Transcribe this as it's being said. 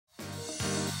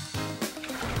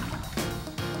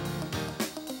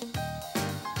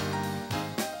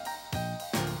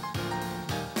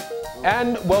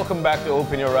And welcome back to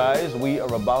Open Your Eyes. We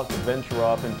are about to venture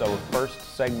off into our first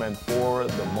segment for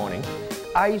the morning.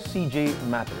 ICJ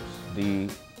matters. The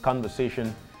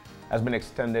conversation has been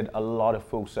extended. A lot of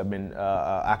folks have been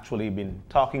actually been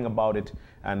talking about it,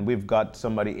 and we've got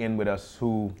somebody in with us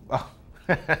who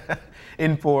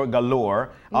in for galore.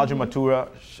 Audrey Matura,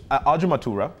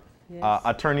 yes.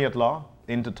 Attorney at law,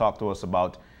 in to talk to us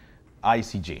about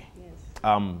ICJ.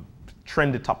 Yes.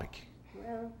 Trendy topic.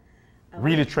 Well,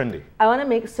 Really trendy. I want to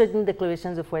make certain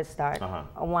declarations before I start.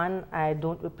 Uh-huh. 1, I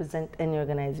don't represent any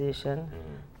organization.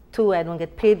 2, I don't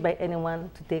get paid by anyone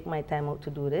to take my time out to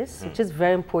do this, which is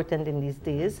very important in these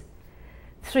days.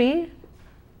 3,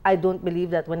 I don't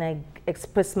believe that when I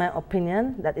express my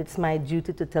opinion that it's my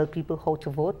duty to tell people how to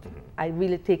vote. I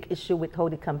really take issue with how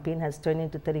the campaign has turned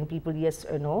into telling people yes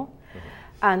or no.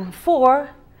 And 4,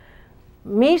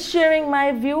 me sharing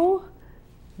my view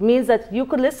means that you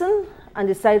could listen and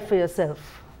decide for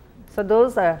yourself. So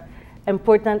those are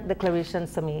important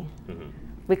declarations to me.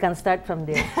 We can start from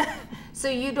there. So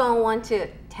you don't want to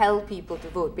tell people to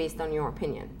vote based on your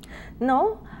opinion?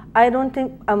 No, I don't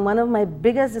think. One of my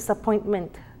biggest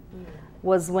disappointment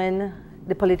was when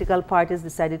the political parties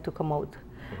decided to come out.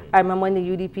 I remember when the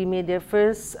UDP made their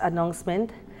first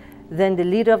announcement, then the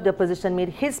leader of the opposition made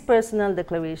his personal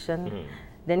declaration.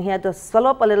 Then he had to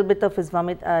swallow up a little bit of his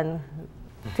vomit and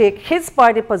take his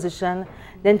party position.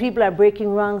 Then people are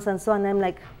breaking ranks and so on. I'm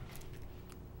like,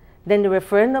 then the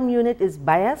referendum unit is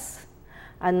biased.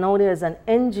 And now there's an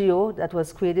NGO that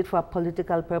was created for a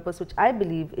political purpose, which I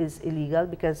believe is illegal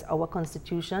because our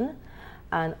constitution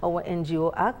and our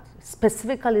NGO Act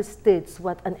specifically states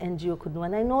what an NGO could do.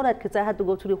 And I know that because I had to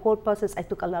go through the whole process. I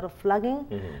took a lot of flagging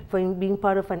for being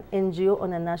part of an NGO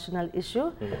on a national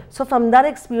issue. So from that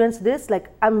experience,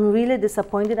 I'm really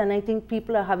disappointed, and I think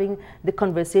people are having the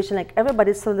conversation, like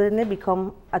everybody suddenly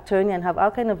become attorney and have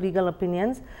all kind of legal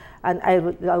opinions, and I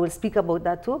will speak about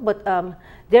that too, but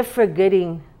they're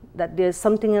forgetting that there's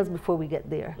something else before we get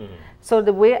there. So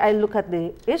the way I look at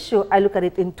the issue, I look at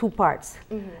it in 2 parts.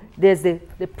 There's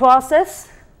the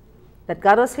process that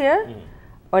got us here,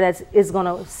 or that is going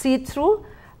to see it through,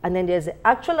 and then there's the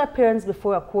actual appearance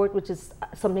before a court, which is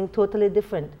something totally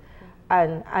different.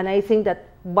 And I think that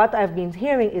what I've been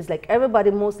hearing is like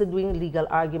everybody mostly doing legal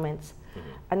arguments.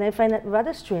 And I find that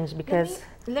rather strange because...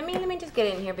 Let me just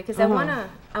get in here because I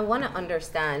wanna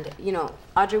understand, you know,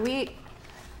 Audrey, we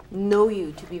know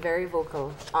you to be very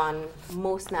vocal on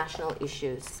most national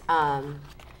issues.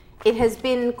 It has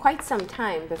been quite some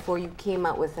time before you came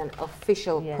out with an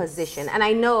official position. And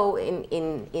I know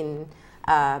in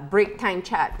break time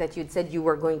chat that you'd said you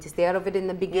were going to stay out of it in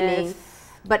the beginning.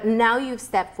 But now you've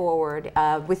stepped forward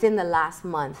within the last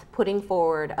month, putting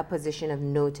forward a position of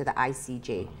no to the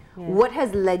ICJ. What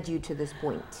has led you to this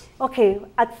point? Okay,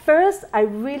 at first, I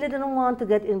really didn't want to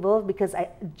get involved because I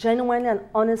genuinely and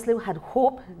honestly had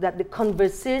hoped that the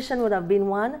conversation would have been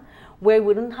one where we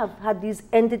wouldn't have had these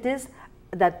entities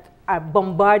that are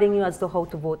bombarding you as to how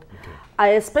to vote. I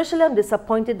especially am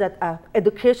disappointed that an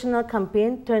educational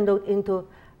campaign turned out into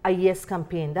a yes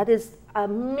campaign. That is a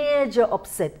major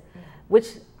upset,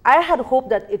 which I had hoped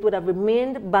that it would have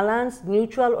remained balanced,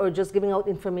 neutral, or just giving out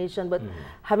information. But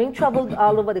having traveled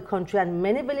all over the country and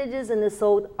many villages in the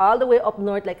south, all the way up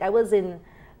north, like I was in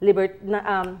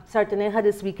Sartaneja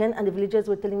this weekend, and the villagers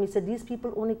were telling me, said, these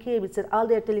people only came. It said, all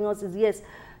they're telling us is yes.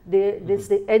 This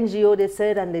the NGO, they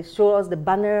said, and they show us the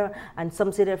banner, and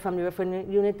some say they're from the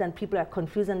referendum unit, and people are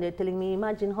confused, and they're telling me,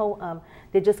 imagine how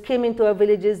they just came into our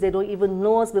villages, they don't even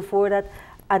know us before that.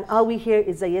 And all we hear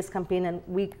is a yes campaign, and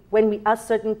when we ask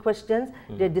certain questions,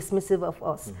 they're dismissive of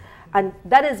us. And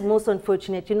that is most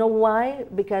unfortunate. You know why?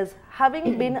 Because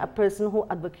having been a person who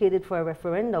advocated for a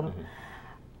referendum,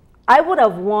 I would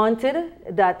have wanted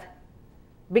that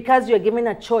because you're given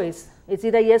a choice, it's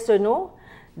either yes or no,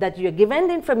 that you're given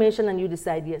the information and you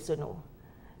decide yes or no.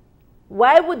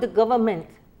 Why would the government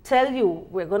tell you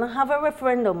we're going to have a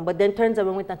referendum, but then turns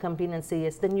around with a campaign and say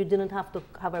yes? Then you didn't have to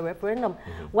have a referendum.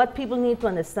 What people need to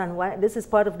understand, why this is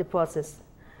part of the process.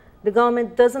 The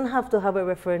government doesn't have to have a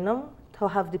referendum to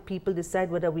have the people decide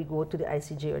whether we go to the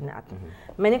ICJ or not.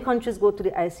 Many countries go to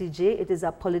the ICJ. It is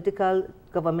a political,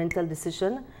 governmental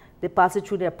decision. They pass it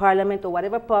through their parliament or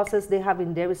whatever process they have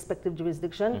in their respective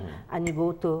jurisdiction, and you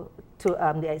go to the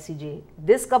ICJ.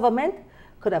 This government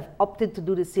could have opted to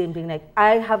do the same thing. Like,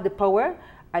 I have the power,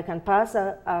 I can pass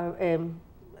a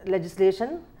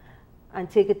legislation and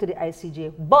take it to the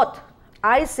ICJ. But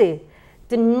I say,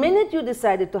 the minute you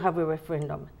decided to have a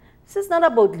referendum, this is not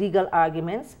about legal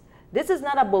arguments. This is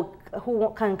not about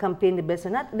who can campaign the best or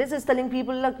not. This is telling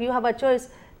people, look, you have a choice,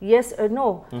 yes or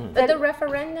no. But the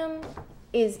referendum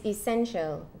is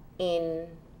essential in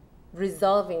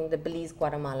resolving the Belize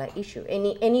Guatemala issue?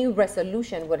 Any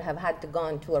resolution would have had to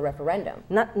gone to a referendum.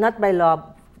 Not by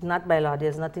law. Not by law.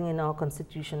 There's nothing in our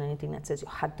constitution or anything that says you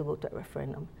had to go to a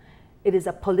referendum. It is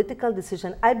a political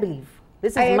decision, I believe.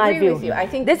 This is my view. With you. I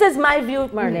think this is my view,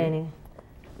 Marlene.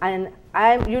 And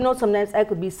sometimes I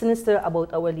could be sinister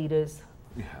about our leaders,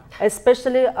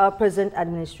 especially our present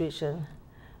administration.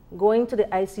 Going to the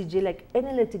ICJ, like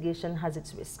any litigation, has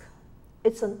its risk.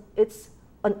 It's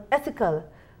unethical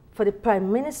for the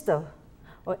Prime Minister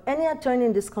or any attorney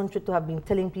in this country to have been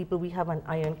telling people we have an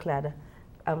ironclad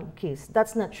case.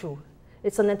 That's not true.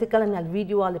 It's unethical, and I'll read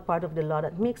you all the part of the law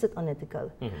that makes it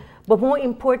unethical. But more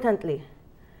importantly,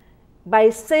 by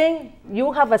saying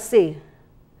you have a say,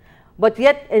 but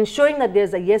yet ensuring that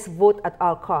there's a yes vote at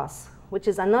all costs, which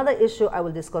is another issue I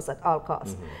will discuss at all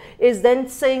costs, is then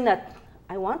saying that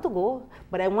I want to go,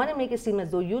 but I want to make it seem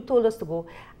as though you told us to go.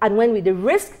 And when the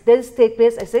risk does take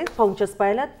place, I say, Pontius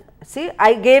Pilate, see,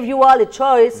 I gave you all a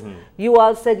choice. You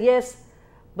all said yes.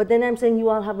 But then I'm saying you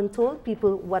all haven't told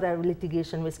people what a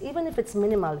litigation risk, even if it's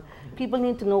minimal. People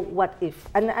need to know what if.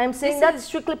 And I'm saying that's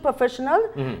strictly professional,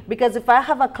 because if I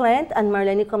have a client and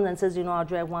Marlene comes and says, you know,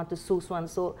 Audrey, I want to sue so and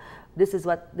so, this is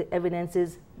what the evidence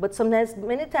is. But sometimes,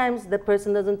 many times, the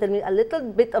person doesn't tell me a little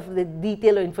bit of the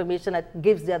detail or information that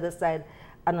gives the other side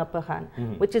an upper hand,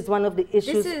 which is one of the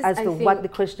issues as to what the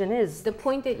question is. The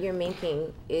point that you're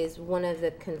making is one of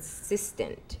the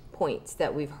consistent points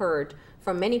that we've heard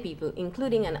from many people,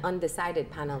 including an undecided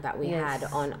panel that we had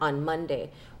on Monday,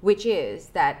 which is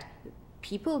that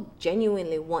people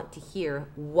genuinely want to hear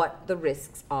what the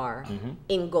risks are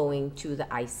in going to the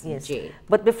ICJ. Yes.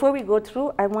 But before we go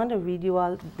through, I want to read you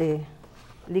all the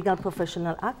Legal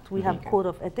Professional Act. We have Code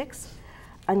of Ethics,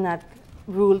 and that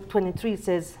Rule 23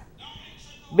 says,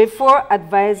 before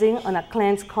advising on a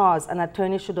client's cause, an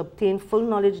attorney should obtain full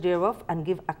knowledge thereof and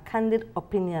give a candid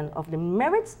opinion of the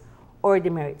merits or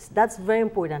demerits. That's very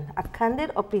important. A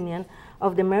candid opinion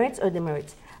of the merits or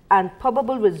demerits and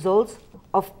probable results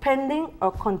of pending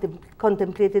or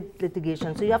contemplated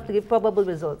litigation. So you have to give probable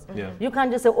results. You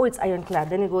can't just say, oh, it's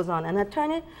ironclad, then it goes on. An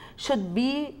attorney should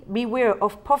beware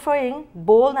of proffering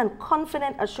bold and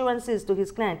confident assurances to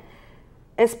his client,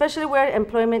 especially where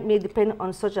employment may depend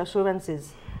on such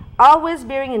assurances, always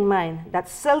bearing in mind that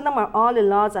seldom are all the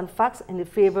laws and facts in the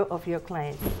favor of your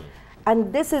client.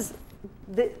 And this is,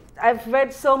 I've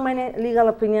read so many legal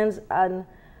opinions, and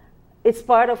it's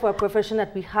part of our profession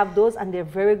that we have those, and they're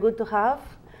very good to have.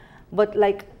 But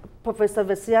like Professor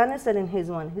Vesiani said in his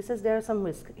one, he says there are some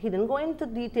risks. He didn't go into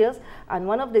details, and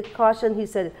one of the cautions he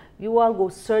said, you all go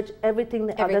search everything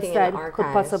the other side could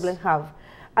possibly have.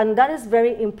 And that is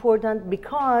very important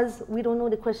because we don't know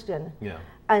the question.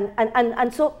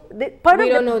 And so we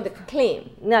don't know the claim.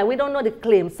 No, we don't know the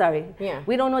claim, sorry.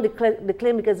 We don't know the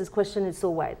claim because this question is so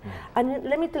wide. And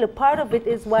let me tell you, part of it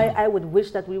is why I would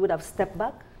wish that we would have stepped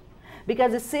back.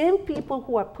 Because the same people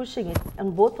who are pushing it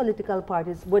on both political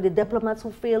parties were the diplomats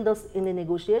who failed us in the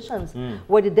negotiations,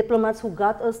 were the diplomats who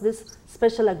got us this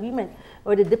special agreement,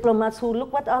 or the diplomats who,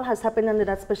 look what all has happened under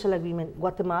that special agreement.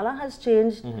 Guatemala has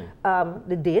changed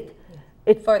the date.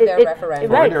 For their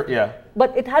referendum. Right.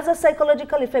 But it has a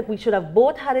psychological effect. We should have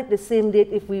both had it the same date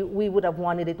if we would have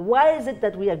wanted it. Why is it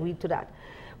that we agreed to that?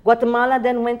 Guatemala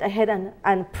then went ahead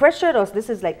and pressured us. This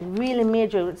is like really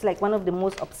major. It's like one of the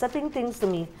most upsetting things to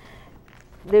me.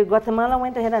 Guatemala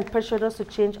went ahead and pressured us to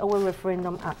change our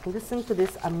referendum act. Listen to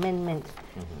this amendment,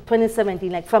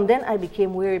 2017. Like from then I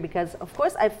became wary because of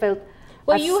course I felt.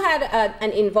 Well, you had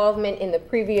an involvement in a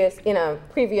previous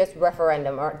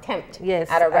referendum or attempt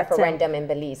at a referendum in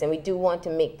Belize, and we do want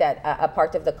to make that a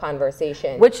part of the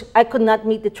conversation. Which I could not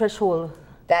meet the threshold.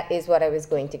 That is what I was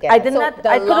going to get. I could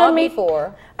not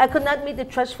meet the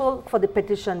threshold for the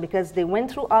petition because they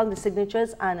went through all the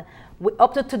signatures, and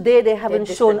up to today they haven't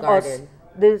shown us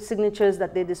the signatures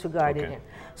that they disregarded.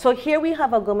 So here we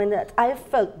have a government that I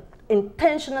felt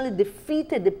intentionally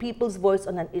defeated the people's voice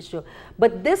on an issue.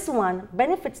 But this one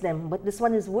benefits them, but this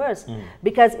one is worse.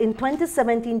 Because in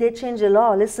 2017, they changed the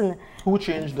law. Listen. Who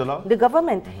changed the law? The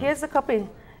government. Here's a copy.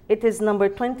 It is number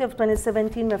 20 of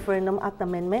 2017 Referendum Act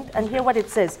Amendment. And here what it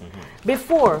says.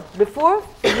 Before for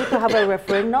you to have a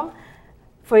referendum,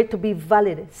 for it to be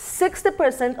valid,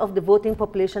 60% of the voting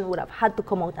population would have had to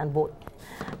come out and vote.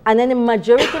 And then the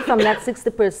majority from that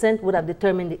 60% would have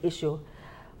determined the issue.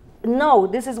 No,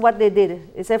 this is what they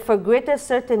did. It said, for greater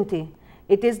certainty,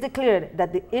 it is declared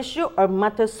that the issue or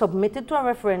matter submitted to a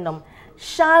referendum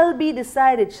shall be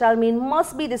decided, shall mean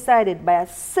must be decided by a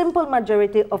simple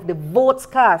majority of the votes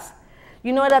cast.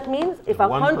 You know what that means? If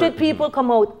 100 people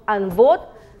come out and vote,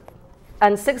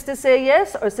 and 60 say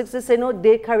yes or 60 say no,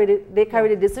 they carry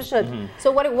the decision.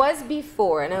 So what it was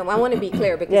before, and I want to be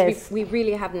clear because Yes. we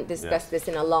really haven't discussed this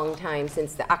in a long time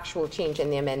since the actual change in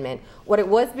the amendment. What it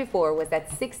was before was that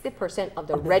 60% of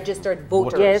the registered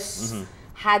voters Yes.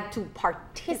 had to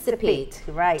participate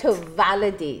Right. to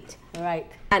validate Right.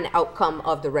 an outcome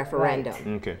of the referendum.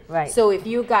 Okay. Right. So if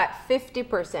you got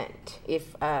 50%,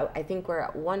 if I think we're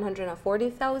at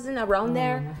 140,000 around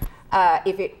there,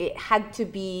 if it had to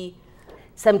be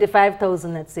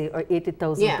 75,000, let's say, or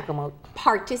 80,000 to come out.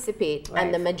 participate and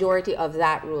Right. the majority of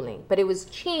that ruling. But it was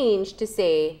changed to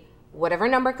say whatever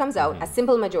number comes out, a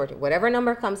simple majority, whatever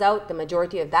number comes out, the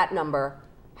majority of that number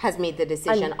has made the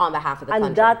decision on behalf of the country.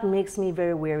 And that makes me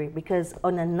very wary because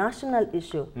on a national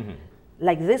issue,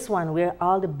 like this one, where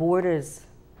all the borders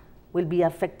will be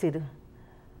affected,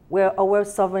 where our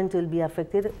sovereignty will be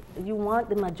affected, you want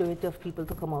the majority of people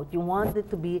to come out. You want it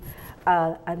to be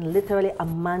literally a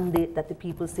mandate that the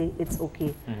people say it's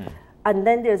okay. And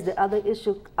then there's the other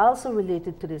issue also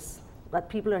related to this that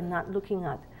people are not looking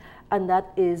at, and that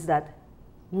is that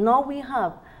now we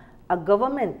have a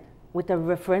government with a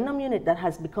referendum unit that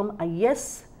has become a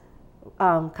yes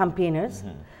campaigners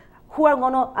who are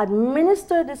going to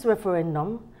administer this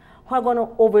referendum, who are going to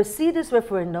oversee this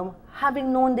referendum,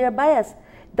 having known their bias.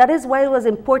 That is why it was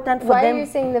important for Why them. are you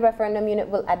saying the referendum unit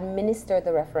will administer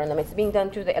the referendum? It's being done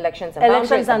through the elections and boundaries.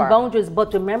 Elections and bar. boundaries,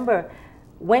 but remember,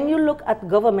 when you look at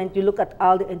government, you look at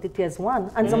all the entities as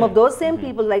one. And some of those same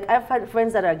people, like I've had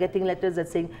friends that are getting letters that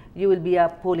saying you will be a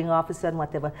polling officer and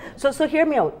whatever. So hear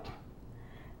me out.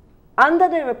 Under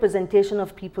the Representation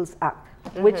of People's Act,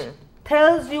 which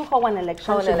tells you how an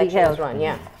election should be held, run,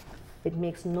 it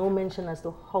makes no mention as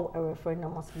to how a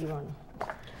referendum must be run.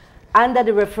 Under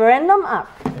the Referendum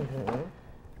Act,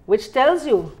 which tells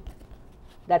you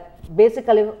that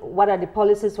basically what are the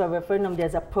policies for a referendum,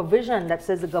 there's a provision that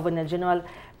says the Governor General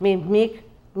may make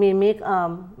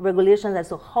regulations as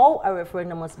to how a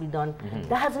referendum must be done.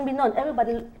 That hasn't been done.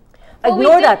 Everybody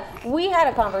ignore that. We had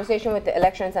a conversation with the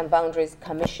Elections and Boundaries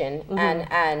Commission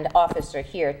and officer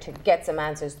here to get some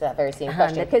answers to that very same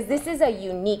question, because this is a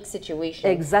unique situation.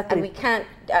 Exactly. And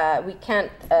we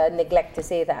can't neglect to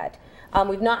say that.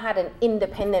 We've not had an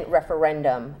independent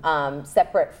referendum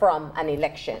separate from an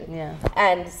election. Yeah.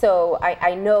 And so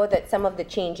I know that some of the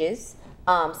changes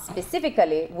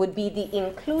specifically would be the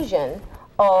inclusion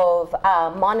of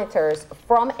monitors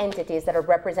from entities that are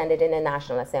represented in the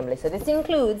National Assembly. So this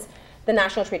includes the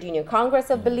National Trade Union Congress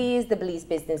of Belize, the Belize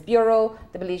Business Bureau,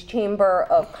 the Belize Chamber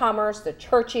of Commerce, the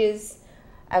churches,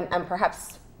 and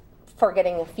perhaps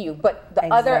forgetting a few, but the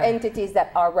other entities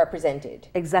that are represented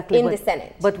in the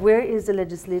Senate. But where is the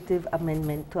legislative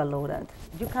amendment to allow that?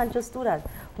 You can't just do that.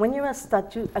 When you're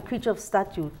a creature of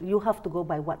statute, you have to go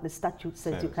by what the statute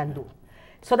says you can do.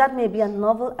 So that may be a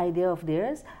novel idea of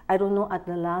theirs. I don't know at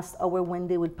the last hour when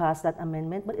they will pass that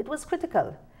amendment, but it was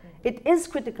critical. It is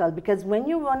critical because when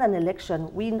you run an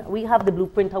election, we have the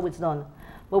blueprint how it's done.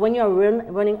 But when you're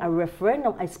running a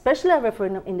referendum, especially a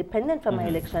referendum independent from an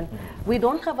election, we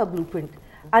don't have a blueprint.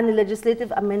 And the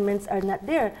legislative amendments are not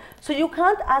there. So you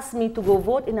can't ask me to go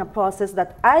vote in a process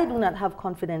that I do not have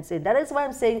confidence in. That is why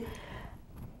I'm saying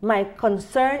my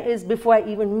concern is before I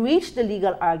even reach the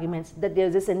legal arguments that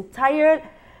there's this entire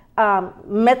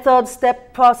method,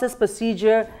 step, process,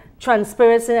 procedure,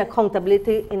 transparency, and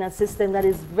accountability in a system that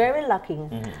is very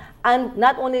lacking. And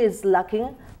not only is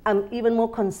lacking, I'm even more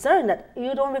concerned that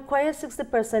you don't require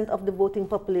 60% of the voting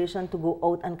population to go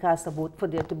out and cast a vote for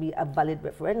there to be a valid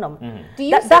referendum.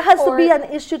 That has to be an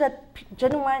issue that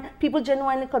people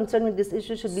genuinely concerned with this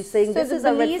issue should be saying this is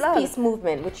a red flag. So the Belize Peace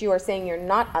Movement, which you are saying you're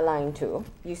not aligned to,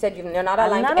 you said you're not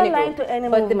aligned I'm to not any aligned group, to any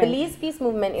but movement. the Belize Peace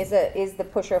Movement is the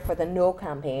pusher for the No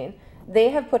campaign. They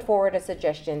have put forward a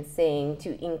suggestion saying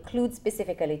to include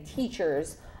specifically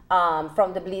teachers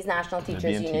from the Belize National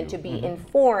Teachers Union to be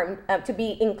informed, to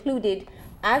be included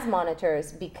as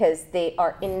monitors because they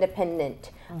are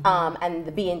independent and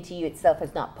the BNTU itself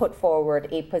has not put forward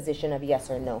a position of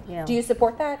yes or no. Yeah. Do you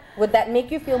support that? Would that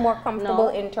make you feel more comfortable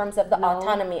in terms of the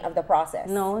autonomy of the process?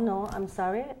 No, I'm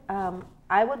sorry.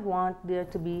 I would want there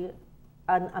to be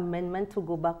an amendment to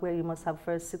go back where you must have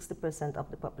first 60%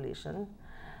 of the population.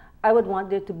 I would want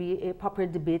there to be a proper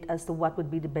debate as to what would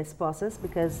be the best process,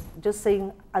 because just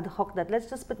saying ad hoc that let's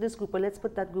just put this group or let's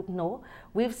put that group, no.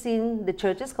 We've seen the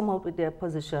churches come out with their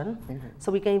position,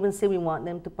 so we can even say we want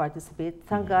them to participate.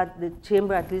 Thank God the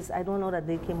chamber, at least, I don't know that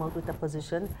they came out with a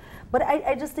position. But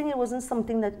I just think it wasn't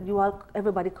something that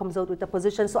everybody comes out with a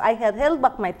position. So I had held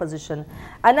back my position.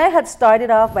 And I had started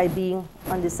off by being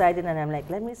undecided, and I'm like,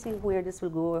 let me see where this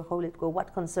will go or how it will go,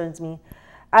 what concerns me.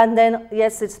 And then,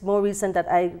 yes, it's more recent that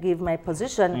I gave my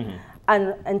position.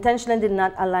 and intentionally did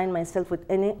not align myself with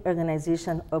any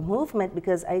organization or movement,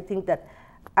 because I think that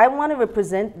I want to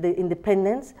represent the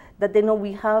independents, that they know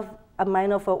we have a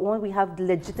mind of our own, we have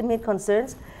legitimate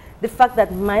concerns. The fact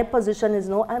that my position is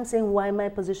no, I'm saying why my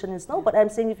position is no, but I'm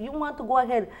saying if you want to go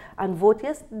ahead and vote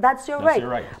yes, that's your right. Your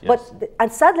right, yes. But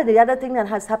and sadly, the other thing that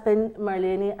has happened,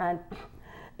 Marlene, and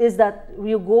is that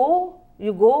you go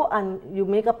and you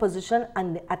make a position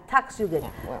and the attacks you get.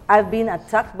 I've been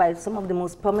attacked by some of the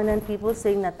most prominent people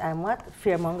saying that I'm what?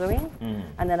 Fear-mongering,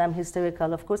 and that I'm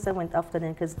hysterical. Of course, I went after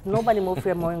them because nobody more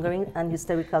fear-mongering and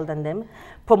hysterical than them,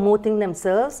 promoting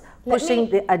themselves, pushing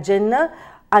the agenda,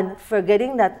 and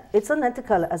forgetting that it's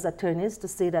unethical as attorneys to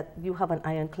say that you have an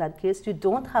ironclad case. You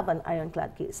don't have an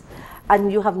ironclad case.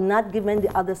 And you have not given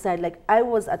the other side. Like, I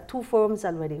was at 2 forums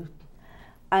already,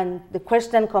 and the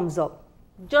question comes up,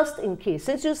 just in case,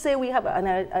 since you say we have an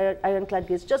ironclad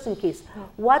case, just in case,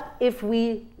 what if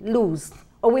we lose,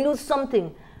 or we lose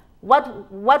something?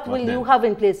 What will you have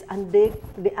in place? And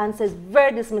the answer is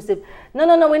very dismissive. No,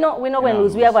 we know we're going to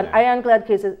lose. We have an ironclad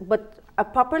case, but a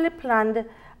properly planned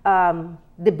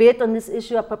debate on this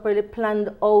issue, a properly planned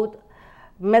out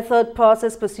method,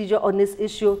 process, procedure on this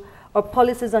issue, or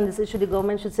policies on this issue, the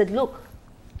government should say, look,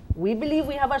 we believe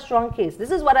we have a strong case.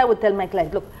 This is what I would tell my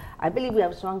client. Look, I believe we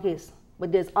have a strong case,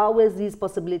 but there's always these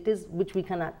possibilities which we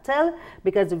cannot tell,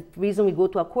 because the reason we go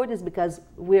to a court is because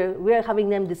we're having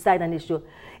them decide an issue.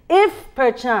 If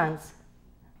perchance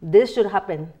this should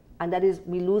happen, and that is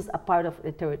we lose a part of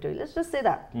the territory, let's just say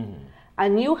that,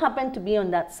 and you happen to be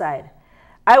on that side,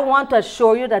 I want to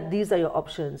assure you that these are your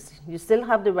options. You still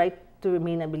have the right to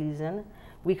remain a Belizean.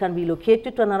 We can relocate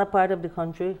you to another part of the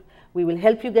country. We will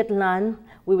help you get land.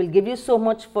 We will give you so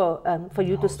much for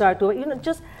you to start over. You know,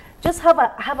 just have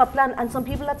a plan. And some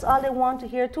people, that's all they want to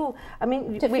hear too. I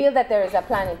mean, to feel that there is a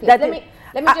plan in place. Let me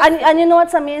just and you know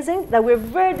what's amazing? That we're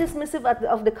very dismissive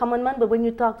of the common man, but when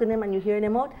you talk to them and you hear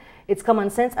them out, it's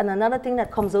common sense. And another thing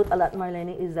that comes out a lot,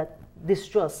 Marlene, is that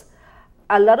distrust.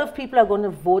 A lot of people are going to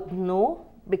vote no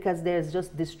because there's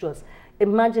just distrust.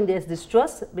 Imagine there's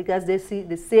distrust because they see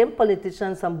the same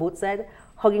politicians on both sides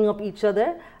hugging up each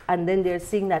other, and then they're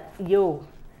seeing that, yo,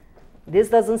 this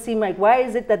doesn't seem right. Why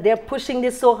is it that they're pushing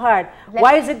this so hard?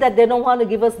 Why is it that they don't want to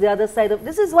give us the other side of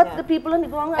this? Is what the people on the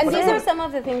ground are saying. And these are some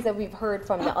of the things that we've heard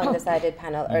from the undecided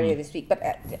panel earlier this week. But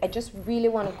I just really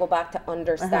want to go back to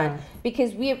understand,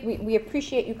 because we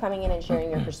appreciate you coming in and sharing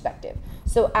your perspective.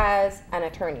 So as an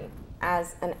attorney,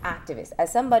 as an activist,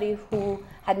 as somebody who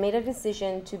had made a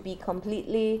decision to be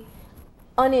completely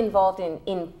uninvolved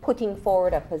in putting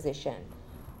forward a position,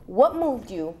 what moved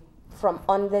you from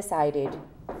undecided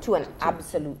to an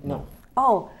absolute no?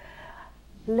 Oh,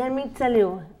 let me tell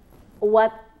you,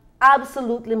 what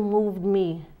absolutely moved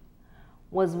me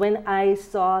was when I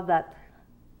saw that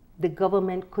the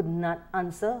government could not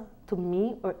answer to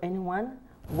me or anyone,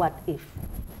 what if?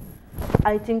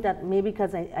 I think that maybe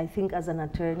because I think as an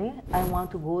attorney, I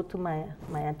want to go to my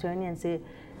attorney and say,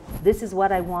 this is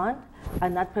what I want,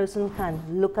 and that person can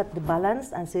look at the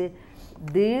balance and say,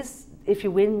 this, if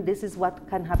you win, this is what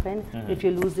can happen. If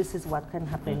you lose, this is what can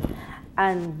happen.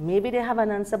 And maybe they have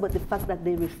an answer, but the fact that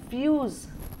they refuse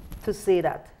to say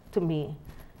that to me,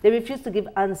 they refuse to give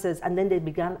answers, and then they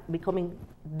began becoming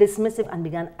dismissive and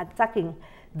began attacking,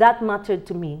 that mattered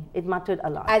to me. It mattered a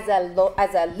lot. As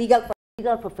a legal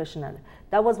professional,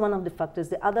 that was one of the factors.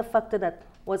 The other factor that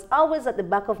was always at the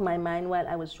back of my mind while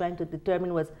I was trying to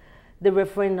determine was the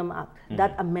Referendum Act,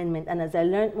 that amendment. And as I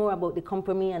learned more about the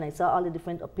compromise and I saw all the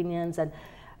different opinions and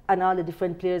all the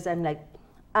different players, I'm like,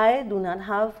 I do not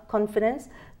have confidence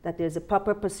that there's a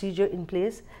proper procedure in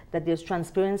place, that there's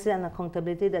transparency and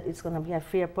accountability, that it's going to be a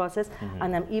fair process.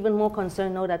 And I'm even more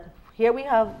concerned now that here we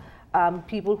have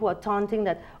people who are taunting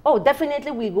that, oh,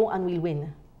 definitely we'll go and we'll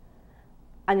win.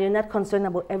 And you're not concerned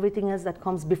about everything else that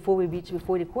comes before we reach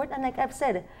before the court. And like I've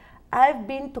said, I've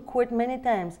been to court many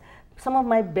times. Some of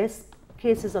my best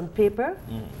cases on paper,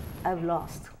 I've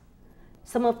lost.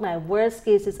 Some of my worst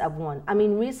cases I've won. I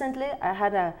mean, recently I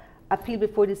had an appeal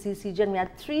before the CCJ, and we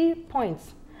had 3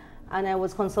 points. And I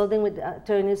was consulting with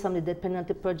attorneys from the Death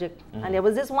Penalty Project. And there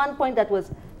was this one point that was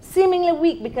seemingly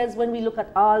weak, because when we look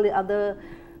at all the other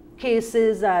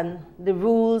cases and the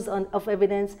rules of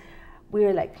evidence, we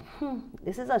were like,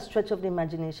 this is a stretch of the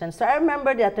imagination. So I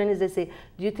remember the attorneys, they say,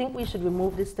 do you think we should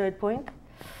remove this 3rd point?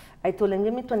 I told them,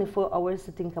 give me 24 hours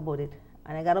to think about it.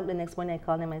 And I got up the next morning, I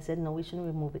called them, I said, no, we shouldn't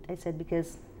remove it. I said,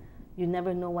 because you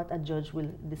never know what a judge will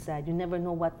decide. You never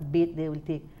know what bait they will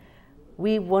take.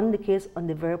 We won the case on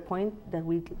the very point that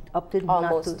we opted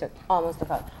not to. Almost to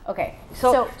cut. Okay.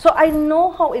 So I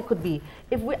know how it could be.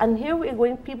 And here we're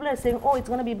going, people are saying, oh, it's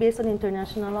going to be based on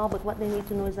international law, but what they need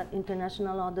to know is that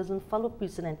international law doesn't follow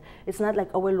precedent. It's not like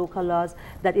our local laws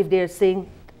that if they're saying,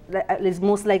 it's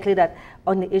most likely that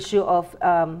on the issue of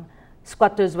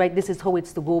squatters' right, this is how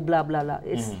it's to go, blah, blah, blah.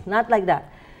 It's not like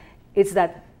that. It's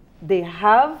that they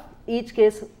have, each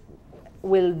case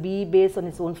will be based on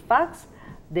its own facts.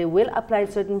 They will apply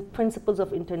certain principles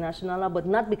of international law, but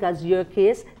not because your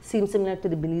case seems similar to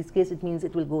the Belize case, it means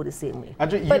it will go the same way.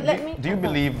 Audrey, do you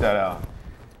believe that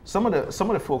some of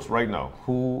the folks right now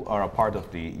who are a part of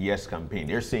the Yes campaign,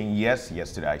 they're saying yes to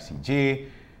the ICJ.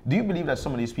 Do you believe that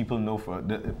some of these people know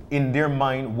in their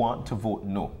mind want to vote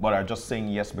no, but are just saying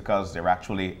yes because they're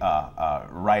actually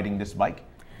riding this bike?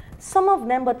 Some of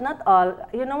them, but not all.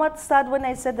 You know what's sad when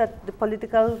I said that the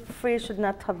political fray should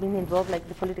not have been involved, like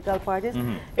the political parties?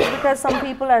 It's because some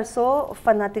people are so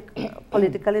fanatic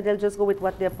politically, they'll just go with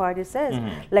what their party says.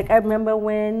 Like I remember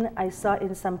when I saw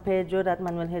in San Pedro that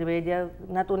Manuel Heredia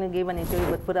not only gave an interview,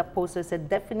 but put up posters, said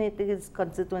definitely his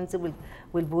constituency will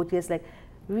vote yes. Like,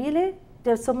 really?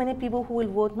 There's so many people who will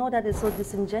vote no. That is so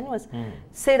disingenuous.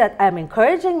 Say that I'm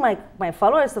encouraging my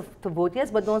followers to vote yes,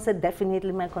 but don't say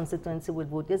definitely my constituency will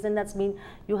vote yes. Then that's mean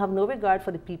you have no regard for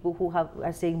the people who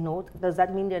are saying no. Does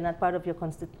that mean they're not part of your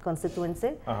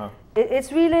constituency?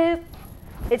 It's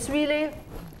really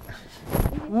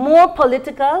more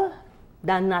political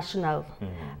than national.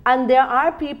 And there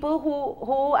are people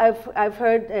who I've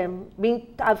heard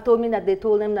have told me that they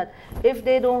told them that if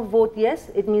they don't vote yes,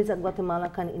 it means that Guatemala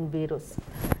can invade us.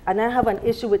 And I have an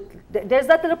issue with, there's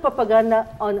that little propaganda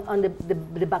on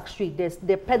the back street.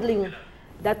 They're peddling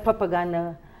that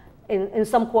propaganda in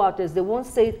some quarters. They won't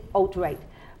say it outright.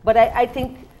 But I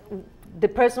think the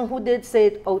person who did say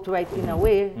it outright in a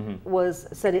way was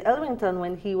Sadi Elwington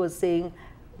when he was saying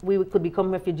we could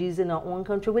become refugees in our own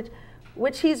country,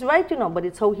 which he's right, you know, but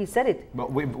it's how he said it.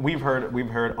 But we've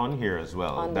heard on here as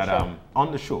well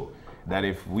on the show that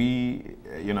if we,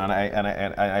 you know,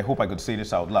 and I hope I could say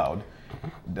this out loud,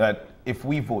 that if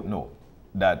we vote no,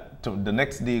 that the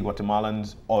next day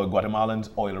Guatemalans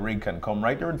oil rig can come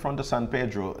right there in front of San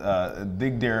Pedro,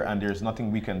 dig there, and there's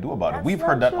nothing we can do about it. We've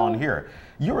heard that on here.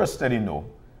 You're a steady no,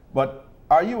 but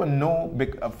are you a no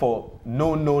for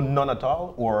no, none at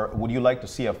all, or would you like to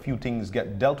see a few things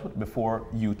get dealt with before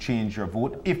you change your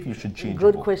vote, if you should change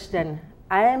your vote? Good question.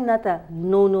 I am not a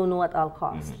no at all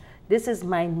costs. This is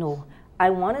my no. I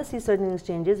want to see certain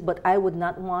changes, but I would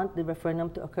not want the referendum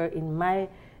to occur in my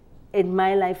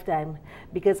lifetime,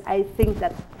 because I think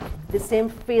that the same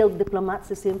failed diplomats,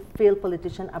 the same failed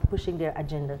politicians are pushing their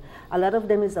agenda. A lot of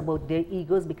them is about their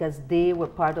egos because they were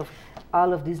part of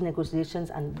all of these negotiations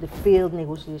and the failed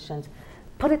negotiations.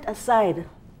 Put it aside.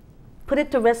 Put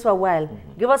it to rest for a while.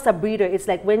 Give us a breather. It's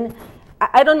like when,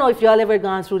 I don't know if you all ever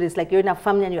gone through this, like you're in a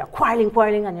family and you're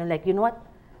quarreling, and you're like, you know what?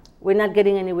 We're not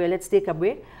getting anywhere. Let's take a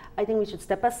break. I think we should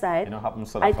step aside. You know,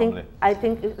 happens to the family. I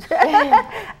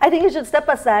think you should step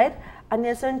aside, and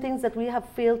there are certain things that we have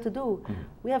failed to do.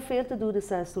 We have failed to do the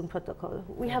Sarsoon Protocol.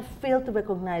 We have failed to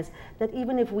recognize that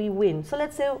even if we win, so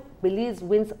let's say Belize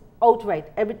wins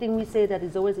outright, everything we say that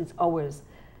is ours is ours.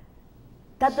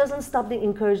 That doesn't stop the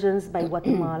incursions by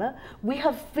Guatemala. We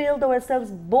have failed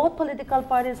ourselves. Both political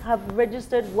parties have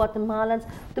registered Guatemalans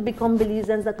to become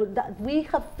Belizeans. That we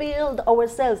have failed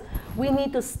ourselves. We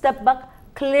need to step back,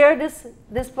 clear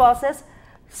this process,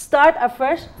 start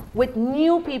afresh with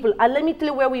new people. And let me tell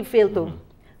you where we failed to.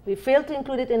 We failed to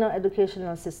include it in our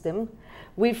educational system.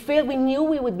 We knew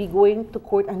we would be going to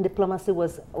court, and diplomacy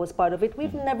was part of it.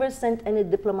 We've never sent any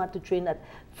diplomat to train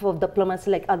for diplomacy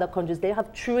like other countries. They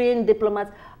have trained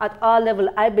diplomats at all levels.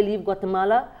 I believe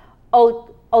Guatemala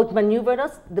outmaneuvered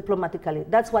us diplomatically.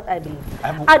 That's what I believe.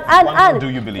 And do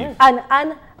you believe?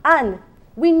 And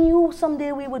we knew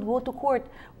someday we would go to court.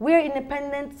 We're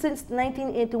independent since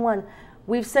 1981.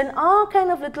 We've sent all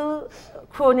kind of little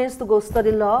cronies to go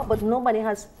study law, but nobody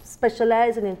has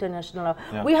specialized in international law.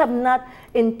 Yeah. We have not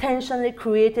intentionally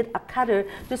created a cadre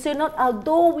to say, not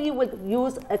although we would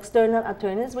use external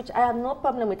attorneys, which I have no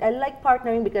problem with. I like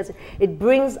partnering because it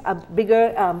brings a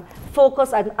bigger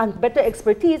focus and better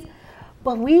expertise,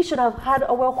 but we should have had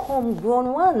our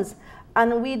homegrown ones.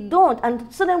 And we don't,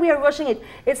 and so then we are rushing it.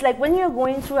 It's like when you're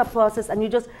going through a process and you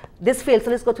just, this failed,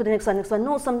 so let's go to the next one.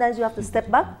 No, sometimes you have to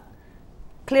step back,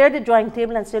 clear the drawing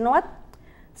table and say, you know what?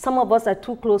 Some of us are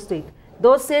too close to it.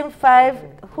 Those same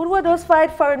who were those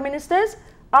 5 foreign ministers?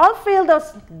 All failed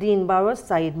us. Dean Barros,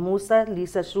 Said Musa,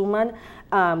 Lisa Schumann,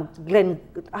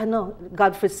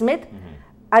 Godfrey Smith,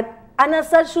 and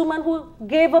Assad Schumann, who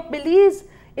gave up Belize.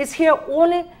 Is here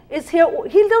only,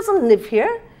 he doesn't live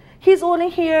here. He's only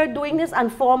here doing this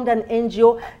and formed an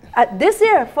NGO. This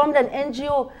year, formed an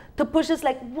NGO to push us.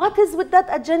 Like, what is with that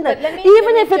agenda?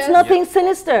 Even if it's nothing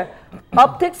sinister,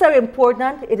 optics are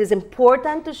important. It is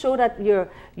important to show that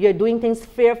you're doing things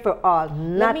fair for all,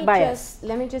 not biased.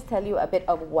 Let me just tell you a bit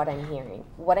of what I'm hearing.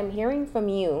 What I'm hearing from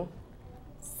you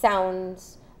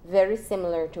sounds very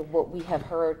similar to what we have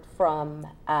heard from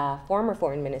a former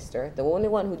foreign minister, the only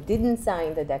one who didn't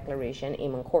sign the declaration,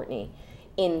 Eamon Courtney,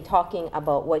 in talking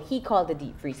about what he called the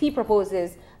deep freeze. He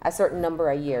proposes a certain number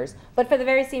of years, but for the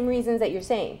very same reasons that you're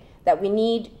saying, that we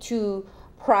need to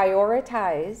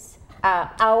prioritize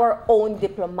our own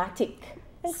diplomatic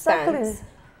stance,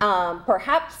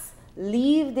 perhaps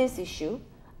leave this issue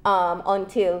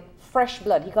until fresh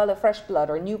blood, he called it fresh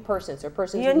blood, or new persons, or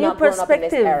persons who've not grown up in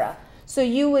this era. So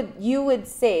you would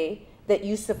say that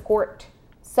you support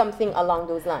something along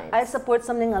those lines? I support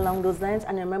something along those lines,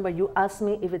 and remember, you asked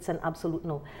me if it's an absolute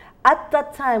no. At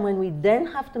that time, when we then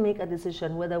have to make a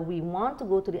decision whether we want to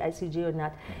go to the ICJ or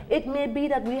not, it may be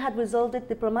that we had resolved it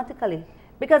diplomatically,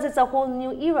 because it's a whole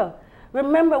new era.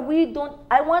 Remember,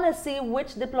 I want to see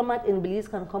which diplomat in Belize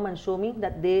can come and show me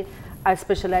that they are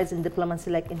specialized in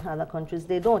diplomacy like in other countries.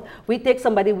 They don't. We take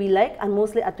somebody we like, and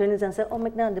mostly attorneys, and say, oh,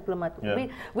 make that a diplomat. Yeah.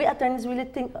 We attorneys really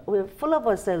think, we're full of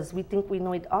ourselves. We think we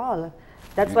know it all.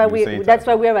 That's why we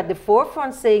are at the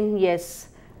forefront saying, yes,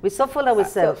 we're so full of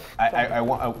ourselves. I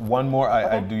want one more,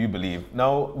 I do you believe.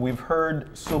 Now, we've heard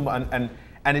some, and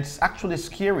it's actually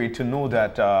scary to know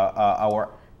that our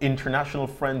international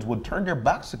friends would turn their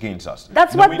backs against us.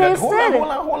 That's what they said.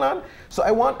 Hold on. So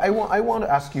I want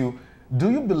to ask you,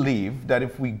 do you believe that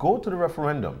if we go to the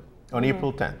referendum on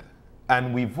April 10th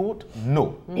and we vote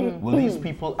no, will these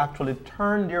people actually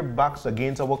turn their backs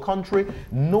against our country,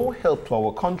 no help to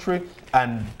our country,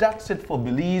 and that's it for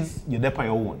Belize, you're there by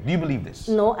your own? Do you believe this?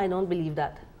 No, I don't believe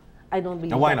that. I don't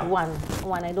believe that. Why not?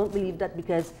 One, I don't believe that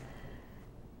because,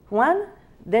 one,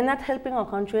 they're not helping our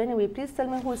country anyway. Please tell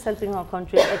me who's helping our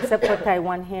country except for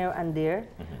Taiwan here and there.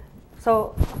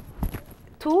 So,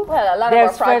 two. Well, a lot of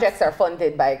our projects are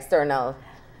funded by external.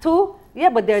 Two, yeah,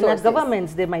 but they're sources. Not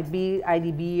governments. They might be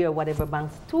IDB or whatever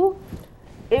banks. Two,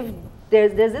 if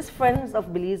there's this Friends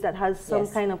of Belize that has some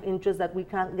kind of interest that we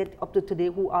can't get up to today,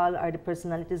 who all are the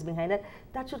personalities behind it,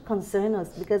 that should concern us,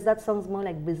 because that sounds more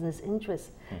like business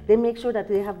interests. They make sure that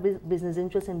they have business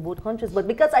interests in both countries. But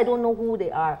because I don't know who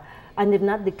they are, and they've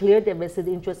not declared their vested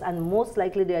interest, and most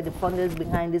likely they are the funders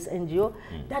behind this NGO,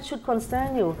 that should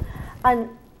concern you. And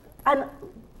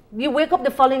you wake up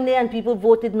the following day and people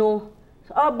voted no.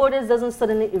 Our borders doesn't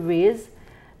suddenly erase.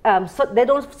 So they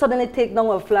don't suddenly take down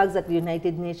our flags at the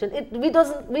United Nations. We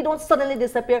don't suddenly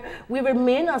disappear. We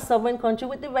remain a sovereign country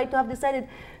with the right to have decided.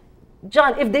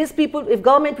 John, if these people, if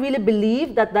government really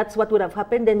believe that that's what would have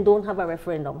happened, then don't have a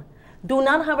referendum. Do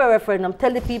not have a referendum.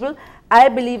 Tell the people, I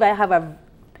believe I have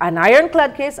an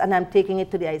ironclad case and I'm taking it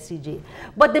to the ICJ.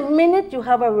 But the minute you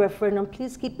have a referendum,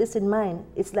 please keep this in mind.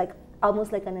 It's like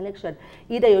almost like an election.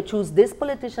 Either you choose this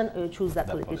politician or you choose that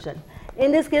politician.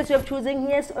 In this case, you're choosing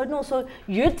yes or no. So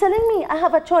you're telling me I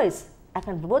have a choice. I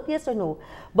can vote yes or no.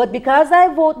 But because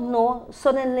I vote no,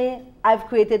 suddenly I've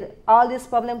created all this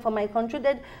problem for my country.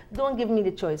 Then don't give me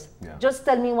the choice. Yeah. Just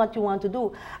tell me what you want to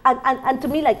do. And to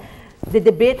me, like, the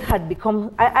debate had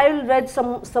become, I read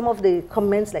some of the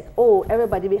comments like, oh,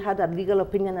 everybody had a legal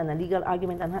opinion and a legal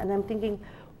argument. And I'm thinking,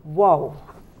 wow,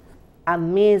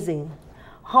 amazing.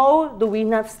 How do we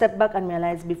not step back and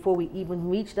realize before we even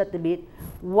reach that debate,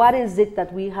 what is it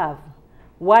that we have?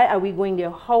 Why are we going there?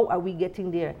 How are we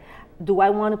getting there? Do I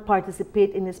want to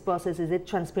participate in this process? Is it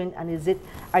transparent, and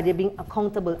are they being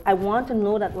accountable? I want to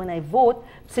know that when I vote,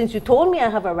 since you told me I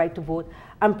have a right to vote,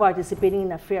 I'm participating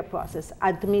in a fair process.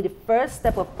 And to me, the first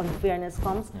step of unfairness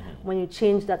comes when you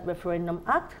change that referendum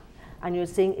act and you're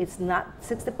saying it's not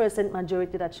 60%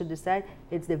 majority that should decide,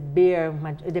 it's the bare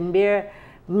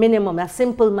minimum, a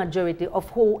simple majority of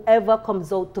whoever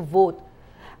comes out to vote.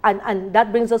 And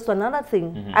that brings us to another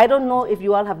thing. I don't know if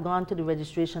you all have gone to the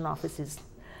registration offices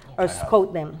or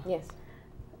scout them. Yes.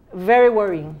 Very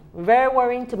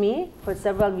worrying to me for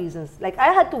several reasons. Like,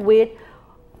 I had to wait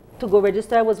to go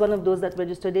register. I was one of those that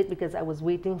registered it because I was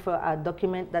waiting for a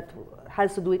document that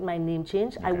has to do with my name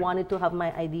change. I wanted to have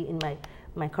my ID in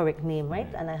my correct name, right?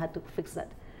 And I had to fix that.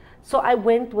 So I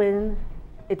went when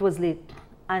it was late.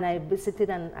 And I visited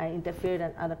and I interfered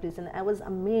in other places, and I was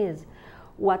amazed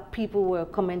what people were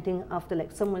commenting after.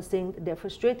 Like, some were saying they're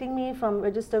frustrating me from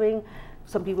registering.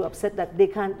 Some people upset that they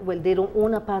they don't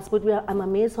own a passport. I'm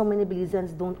amazed how many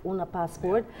Belizeans don't own a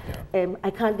passport.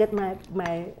 I can't get my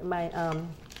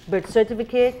birth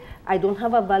certificate. I don't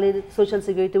have a valid social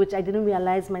security, which I didn't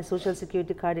realize my social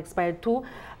security card expired too.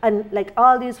 And like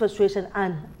all these frustration.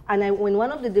 And when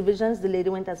one of the divisions, the lady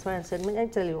went as far and said, may I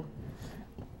tell you,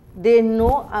 they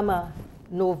know I'm a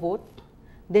no vote.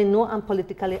 They know I'm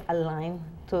politically aligned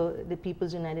to the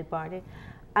People's United Party.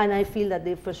 And I feel that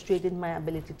they frustrated my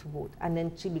ability to vote. And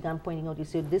then she began pointing out, you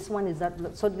see, this one is that,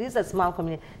 so this is a small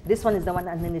community, this one is the one,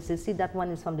 and then they say, see, that one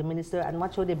is from the minister, and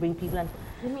watch how they bring people. And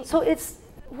so it's,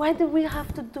 why do we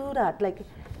have to do that? Like,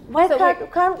 why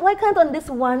can't on this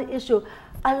one issue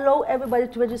allow everybody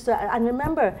to register? And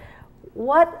remember,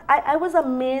 what I was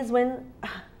amazed when,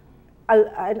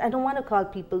 I don't want to call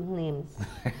people names,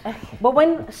 but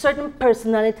when certain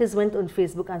personalities went on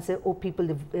Facebook and said, oh,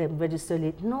 people register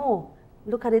late. No.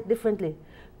 Look at it differently.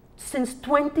 Since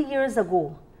 20 years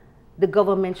ago, the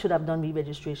government should have done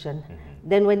re-registration.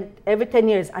 Then when every 10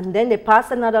 years, and then they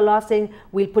passed another law saying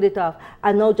we'll put it off.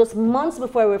 And now just months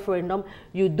before a referendum,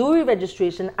 you do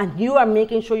re-registration and you are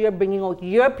making sure you're bringing out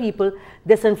your people,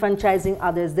 disenfranchising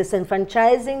others,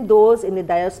 disenfranchising those in the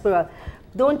diaspora.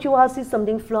 Don't you all see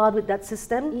something flawed with that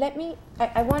system? Let me,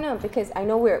 I want to, because I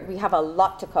know we have a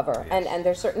lot to cover, yes. and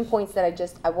there's certain points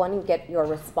that I want to get your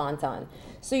response on.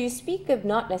 So you speak of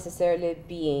not necessarily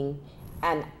being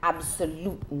an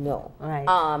absolute no.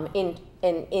 Right.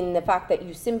 In the fact that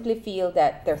you simply feel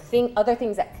that there are other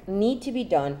things that need to be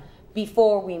done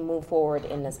before we move forward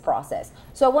in this process.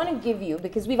 So I want to give you,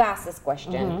 because we've asked this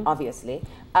question, obviously,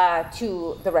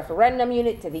 to the referendum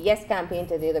unit, to the Yes campaign,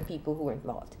 to the other people who were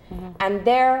involved. And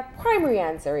their primary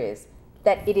answer is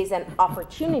that it is an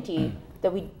opportunity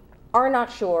that we are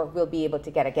not sure we'll be able to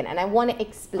get again. And I want to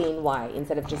explain why,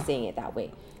 instead of just saying it that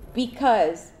way.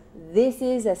 Because this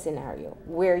is a scenario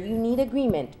where you need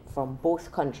agreement from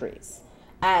both countries.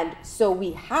 And so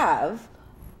we have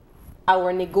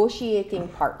our negotiating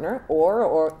partner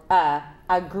or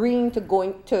agreeing to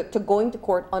going to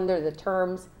court under the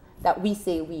terms that we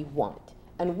say we want.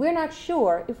 And we're not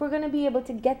sure if we're going to be able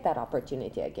to get that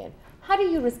opportunity again. How do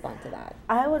you respond to that?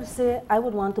 I would say I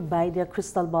would want to buy their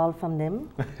crystal ball from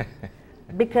them.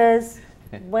 Because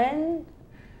when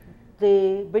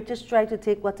the British tried to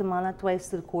take Guatemala twice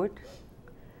to the court,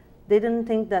 they didn't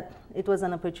think that it was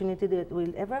an opportunity that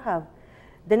we'll ever have.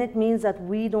 Then it means that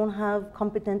we don't have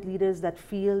competent leaders that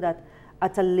feel that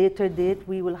at a later date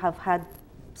we will have had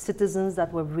citizens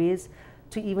that were raised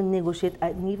to even negotiate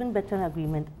an even better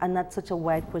agreement, and not such a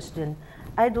wide question.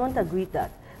 I don't agree with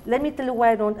that. Let me tell you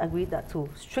why I don't agree with that too.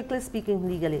 Strictly speaking,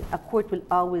 legally, a court will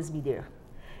always be there.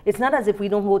 It's not as if we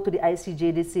don't go to the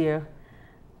ICJ this year,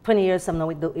 20 years from now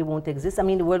it won't exist. I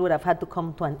mean, the world would have had to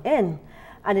come to an end.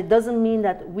 And it doesn't mean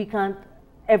that we can't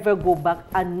ever go back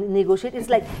and negotiate. It's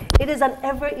like, it is an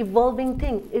ever-evolving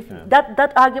thing. If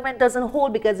that argument doesn't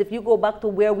hold, because if you go back to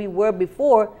where we were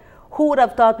before, who would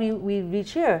have thought we'd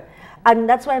reach here? And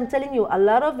that's why I'm telling you, a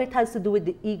lot of it has to do with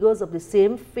the egos of the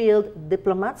same failed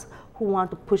diplomats who want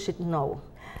to push it now.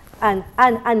 And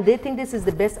they think this is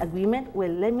the best agreement. Well,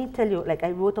 let me tell you, like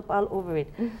I wrote up all over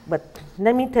it, but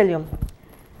let me tell you,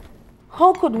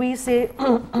 how could we say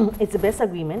it's the best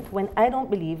agreement when I don't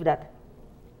believe that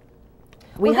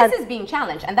this is being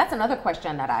challenged, and that's another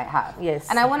question that I have. Yes.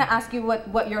 And I want to ask you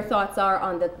what your thoughts are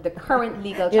on the current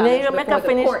legal challenge before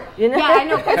the court. You know? Yeah, I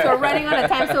know, because we're running out of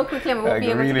time so quickly, and we won't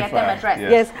be able to get them addressed.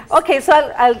 Yes. Okay, so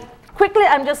I'll quickly,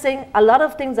 I'm just saying, a lot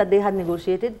of things that they had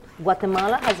negotiated,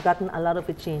 Guatemala has gotten a lot of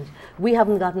it changed. We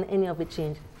haven't gotten any of it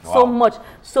changed. Wow. So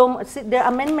much. See, there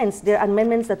are amendments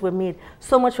that were made.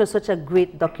 So much for such a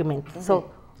great document. So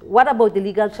what about the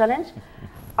legal challenge?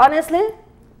 Honestly,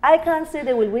 I can't say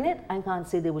they will win it. I can't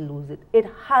say they will lose it. It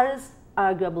has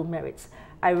arguable merits.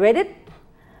 I read it.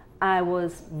 I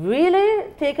was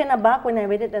really taken aback when I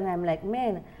read it, and I'm like,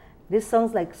 man, this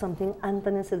sounds like something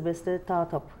Anthony Sylvester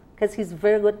thought up, because he's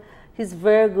very good. He's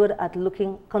very good at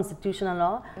looking constitutional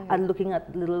law, and looking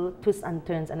at little twists and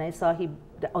turns. And I saw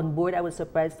on board. I was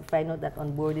surprised to find out that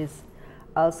on board is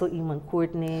also Eamon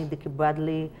Courtney, Dickie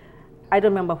Bradley. I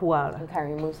don't remember who are.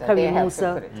 Carrie Musa. Carrie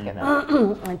Musa.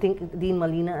 I think Dean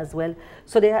Molina as well.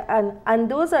 So and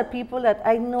those are people that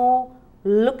I know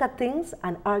look at things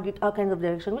and argue all kinds of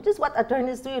direction, which is what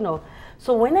attorneys do, you know.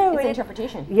 So when I read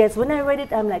interpretation. Yes, when I read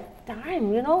it, I'm like,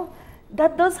 darn, you know,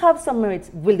 that does have some merits.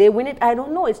 Will they win it? I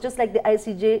don't know. It's just like the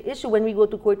ICJ issue. When we go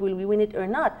to court, will we win it or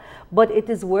not? But it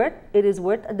is worth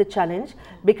the challenge,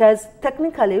 because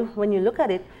technically, when you look at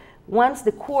it, once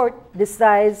the court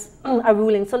decides a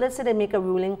ruling, so let's say they make a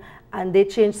ruling and they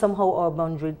change somehow our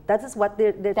boundary, that is what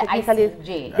they're technically...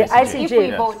 The ICJ. If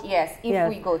we vote yes,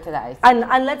 we go to the ICJ.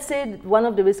 And let's say one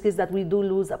of the risks is that we do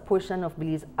lose a portion of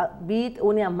Belize, be it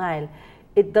only a mile.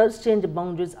 It does change the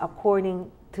boundaries according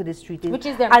to this treaty. Which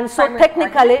is their and so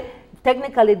primary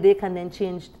technically they can then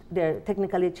change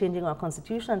technically changing our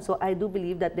constitution. So I do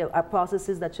believe that there are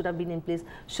processes that should have been in place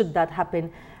should that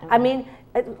happen. I mean,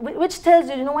 which tells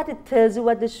you, you know what it tells you,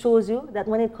 what this shows you, that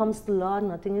when it comes to law,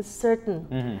 nothing is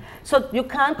certain. So you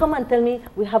can't come and tell me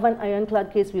we have an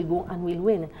ironclad case, we'll go and we'll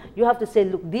win. You have to say,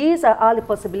 look, these are all the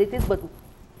possibilities, but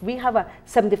we have a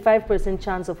 75%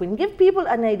 chance of winning. Give people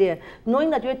an idea, knowing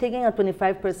that you're taking a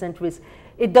 25% risk.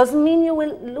 It doesn't mean you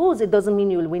will lose. It doesn't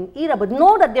mean you will win either. But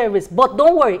know that there is risk. But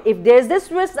don't worry. If there's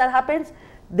this risk that happens,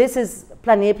 this is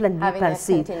plan A, plan B, plan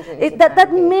C.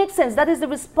 That makes sense. That is the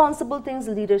responsible things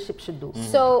leadership should do.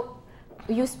 So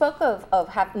you spoke of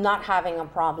not having a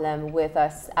problem with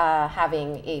us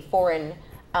having a foreign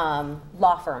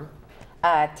law firm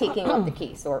taking up the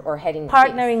case or heading the case.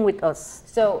 Partnering with us.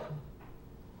 So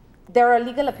there are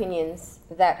legal opinions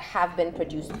that have been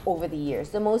produced over the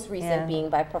years, the most recent being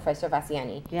by Professor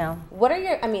Vassiani. Yeah. What are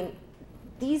your, I mean,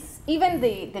 even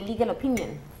the legal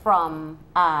opinion from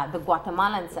the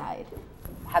Guatemalan side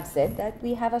have said that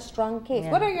we have a strong case.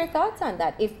 What are your thoughts on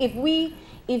that? If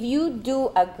you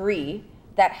do agree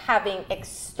that having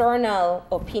external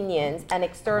opinions and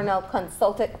external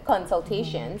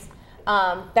consultations,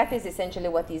 that is essentially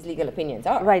what these legal opinions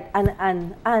are. Right,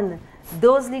 and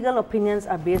those legal opinions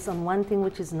are based on one thing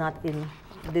which is not in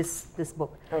this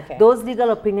book. Okay. Those legal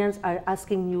opinions are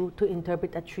asking you to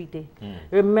interpret a treaty.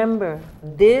 Remember,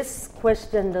 this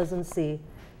question doesn't say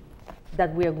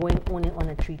that we are going only on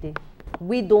a treaty.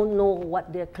 We don't know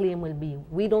what their claim will be.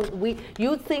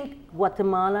 You think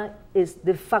Guatemala is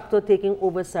de facto taking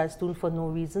over Sarstoon for no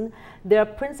reason. There are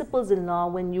principles in law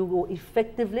when you go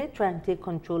effectively try and take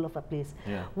control of a place.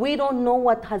 Yeah. We don't know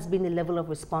what has been the level of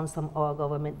response from our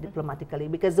government diplomatically,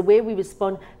 because the way we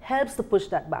respond helps to push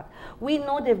that back. We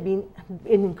know there have been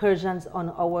incursions on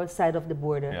our side of the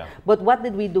border. But what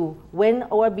did we do? When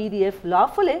our BDF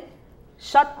lawfully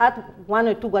shot at one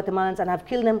or two Guatemalans and have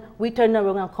killed them, we turn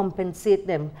around and compensate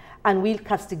them, and we'll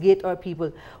castigate our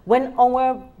people. When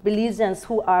our Belizeans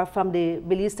who are from the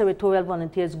Belize territorial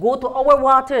volunteers go to our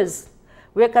waters,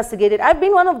 we're castigated. I've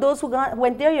been one of those who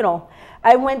went there, you know.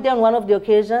 I went there on one of the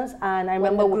occasions, and I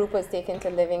remember— When the group was taken to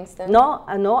Livingston? No,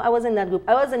 I was in that group.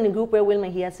 I was in the group where Wilma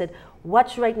here said,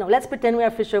 watch right now. Let's pretend we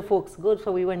are fisher folks. Good,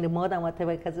 for we were in the mud and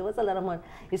whatever, because there was a lot of mud.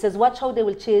 He says, watch how they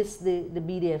will chase the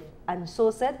BDF. And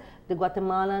so said, the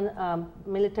Guatemalan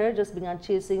military just began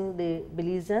chasing the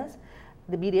Belizeans,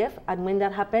 the BDF, and when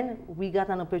that happened, we got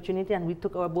an opportunity and we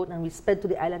took our boat and we sped to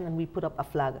the island and we put up a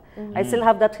flag. I still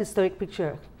have that historic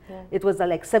picture. It was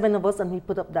like 7 of us and we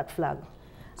put up that flag.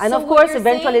 And So of course, what you're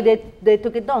eventually saying— they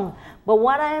took it down. But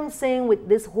what I am saying with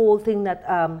this whole thing that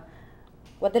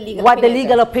what the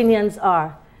legal opinions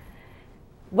are.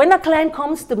 When a client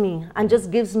comes to me and just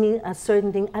gives me a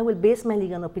certain thing, I will base my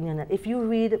legal opinion on it. If you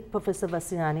read Professor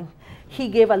Vassiani, he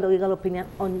gave a legal opinion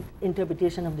on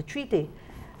interpretation of the treaty.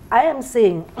 I am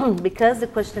saying, because the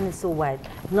question is so wide,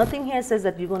 nothing here says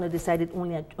that you're going to decide it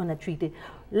only on a treaty.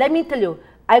 Let me tell you,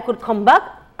 I could come back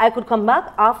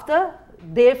after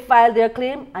they filed their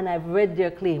claim and I've read their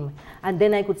claim, and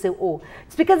then I could say, oh,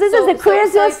 it's because this is the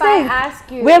craziest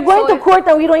thing. We're going to court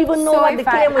and we don't even know what the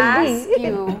claim will be. So if I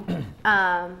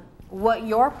ask you what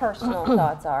your personal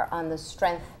thoughts are on the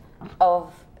strength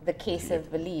of the case of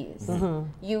Belize,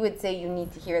 you would say you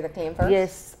need to hear the claim first?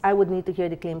 Yes, I would need to hear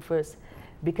the claim first,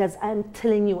 because I'm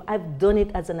telling you, I've done it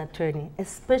as an attorney,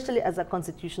 especially as a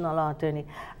constitutional law attorney.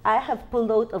 I have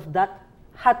pulled out of that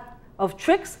hat of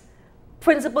tricks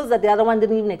principles that the other one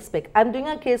didn't even expect. I'm doing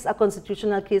a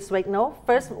constitutional case right now,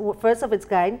 first of its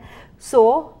kind.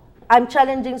 So I'm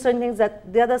challenging certain things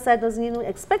that the other side doesn't even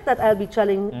expect that I'll be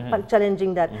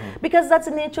challenging that. Because that's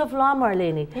the nature of law,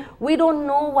 Marlene. We don't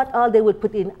know what all they would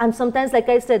put in. And sometimes, like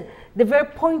I said, the very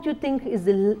point you think is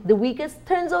the weakest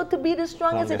turns out to be the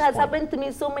strongest. It has happened to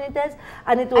me so many times.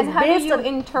 And it was based on— And how do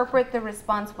you interpret the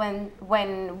response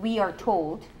when we are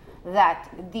told that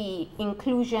the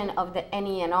inclusion of the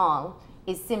any and all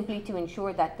is simply to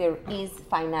ensure that there is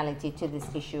finality to this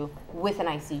issue with an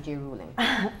ICJ ruling?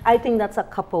 I think that's a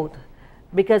cop-out,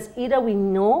 because either we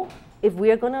know, if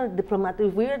we're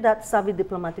if we're that savvy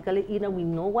diplomatically, either we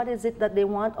know what is it that they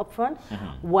want up front,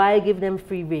 why give them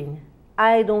free rein?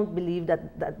 I don't believe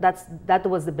that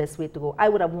was the best way to go. I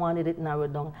would have wanted it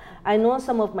narrowed down. I know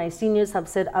some of my seniors have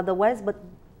said otherwise, but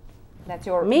that's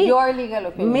your legal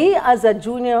opinion. Me as a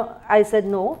junior, I said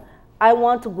no. I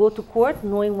want to go to court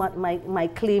knowing what my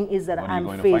claim is that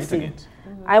I'm facing.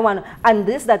 I want, and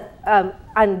this that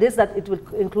it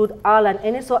will include all and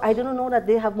any. So I don't know that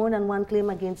they have more than one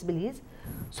claim against Belize.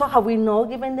 So have we now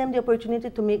given them the opportunity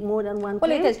to make more than one Well,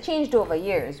 claim? it has changed over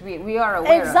years. We are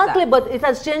aware Exactly, of that. but it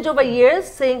has changed over years,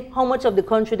 saying how much of the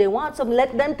country they want. So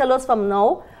let them tell us from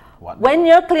now, when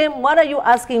your claim, what are you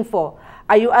asking for?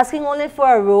 Are you asking only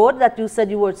for a road that you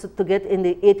said you were to get in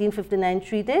the 1859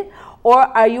 treaty? Or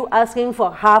are you asking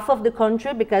for half of the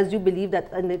country because you believe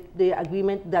that in the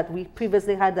agreement that we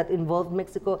previously had that involved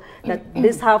Mexico, that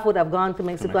this half would have gone to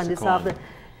Mexico and this half?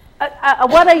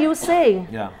 What are you saying?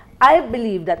 Yeah. I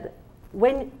believe that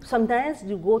when sometimes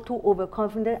you go too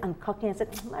overconfident and cocky and say,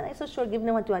 man, I'm so sure, give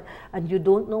them what you want, and you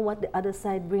don't know what the other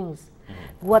side brings.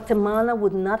 Guatemala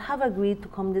would not have agreed to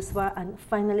come this far and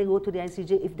finally go to the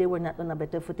ICJ if they were not on a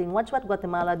better footing. Watch what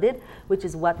Guatemala did, which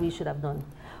is what we should have done.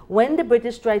 When the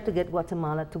British tried to get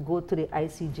Guatemala to go to the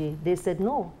ICJ, they said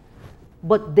no.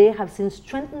 But they have since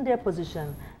strengthened their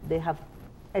position. They have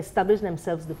established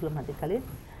themselves diplomatically.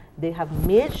 They have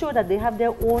made sure that they have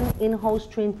their own in-house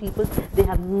trained people. They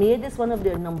have made this one of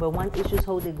their #1 issues,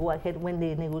 how they go ahead when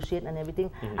they negotiate and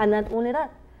everything. And not only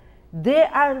that, they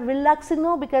are relaxing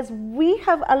now because we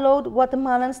have allowed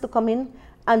Guatemalans to come in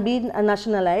and be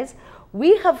nationalized.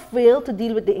 We have failed to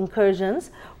deal with the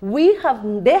incursions.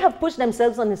 They have pushed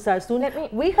themselves on the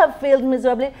Sarsoon. We have failed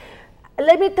miserably.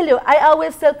 Let me tell you, I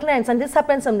always tell clients, and this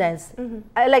happens sometimes,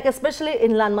 like especially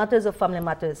in land matters or family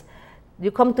matters. You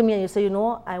come to me and you say, you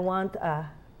know, I want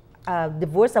a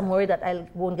divorce. I'm worried that I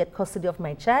won't get custody of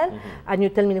my child. And you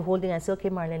tell me the whole thing. I say,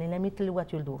 okay, Marlene, let me tell you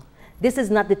what you'll do. This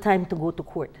is not the time to go to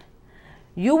court.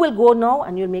 You will go now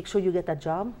and you'll make sure you get a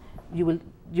job. You will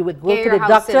go to the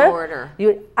doctor.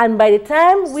 And by the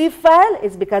time we file,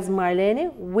 it's because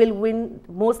Marlene will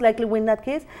most likely win that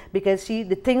case because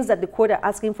the things that the court are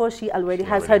asking for, she already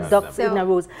has her ducks in a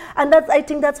row. And I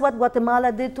think that's what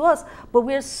Guatemala did to us. But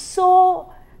we're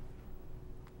so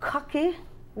cocky,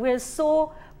 we're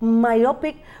so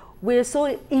myopic, we're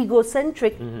so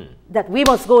egocentric that we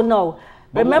must go now.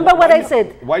 But remember what I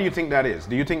said. Why do you think that is?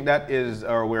 Do you think that is,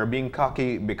 or we're being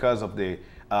cocky because of the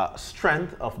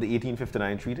strength of the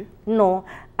 1859 treaty? No,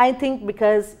 I think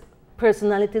because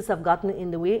personalities have gotten in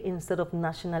the way instead of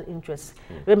national interests.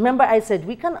 Remember I said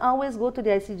we can always go to the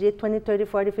ICJ 20, 30,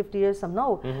 40, 50 years from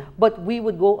now, but we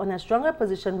would go on a stronger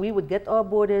position. We would get our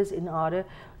borders in order.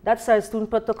 That's our Sarsoon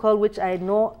Protocol, which I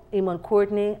know Eamon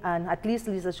Courtney and at least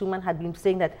Lisa Schumann had been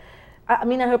saying that, I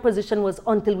mean, her position was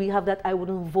until we have that, I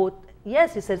wouldn't vote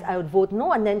yes. She says, I would vote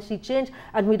no, and then she changed,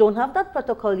 and we don't have that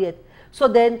protocol yet. So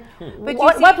then,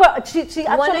 she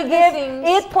actually gave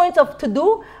 8 points of to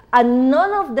do, and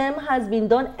none of them has been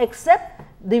done except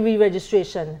the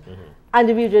re-registration. And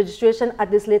the re-registration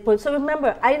at this late point. So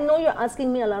remember, I know you're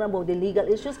asking me a lot about the legal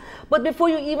issues, but before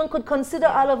you even could consider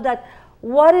all of that,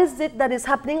 what is it that is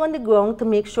happening on the ground to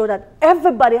make sure that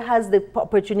everybody has the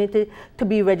opportunity to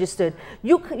be registered?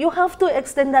 You have to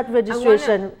extend that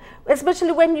registration,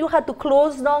 especially when you had to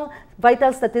close down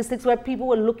vital statistics where people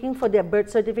were looking for their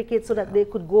birth certificate so that they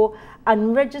could go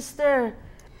and register.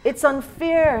 It's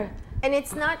unfair. And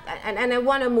it's not, and I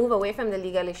want to move away from the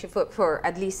legal issue for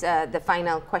at least the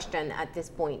final question at this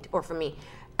point, or for me.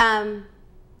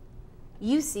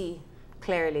 You see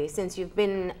clearly, since you've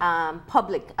been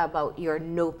public about your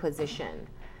no position,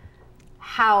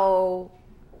 how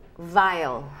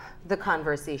vile the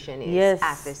conversation is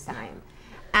at this time.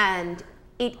 And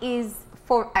it is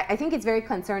I think it's very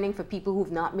concerning for people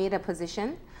who've not made a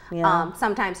position.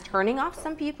 Sometimes turning off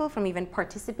some people from even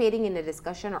participating in the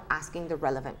discussion or asking the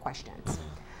relevant questions.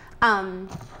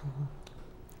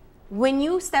 When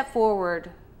you step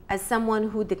forward as someone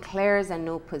who declares a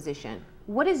no position,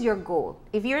 what is your goal?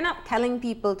 If you're not telling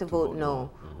people to vote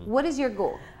no, what is your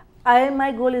goal?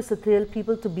 My goal is to tell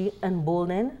people to be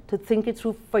emboldened, to think it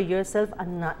through for yourself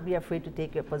and not be afraid to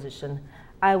take your position.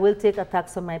 I will take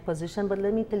attacks on my position, but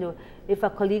let me tell you, if a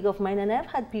colleague of mine, and I've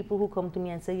had people who come to me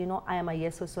and say, you know, I am a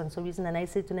yes for so-and-so reason, and I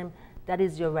say to them, that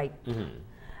is your right.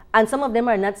 And some of them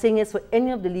are not saying yes for any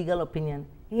of the legal opinion.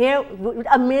 Here,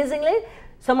 amazingly,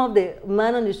 some of the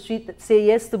men on the street that say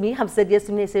yes to me have said yes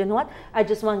to me. They say, you know what, I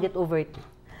just want to get over it.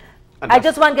 I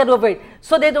just want to get over it.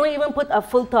 So they don't even put a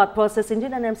full thought process into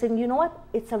it. And I'm saying, you know what,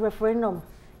 it's a referendum.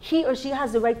 He or she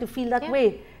has the right to feel that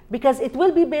way because it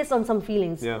will be based on some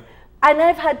feelings. And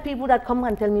I've had people that come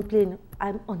and tell me plain,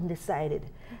 I'm undecided.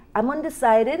 I'm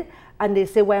undecided, and they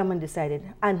say why I'm undecided.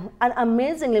 And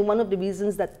amazingly, one of the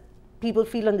reasons that people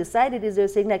feel undecided is they're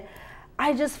saying like,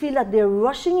 I just feel that they're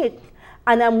rushing it.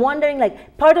 And I'm wondering,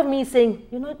 like, part of me is saying,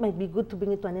 you know, it might be good to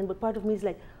bring it to an end, but part of me is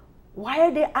like, why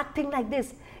are they acting like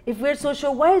this? If we're so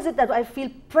sure, why is it that I feel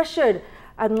pressured?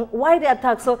 and why they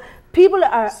attack. So people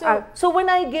so when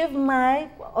I give my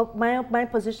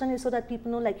position is so that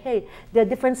people know, like, hey, there are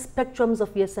different spectrums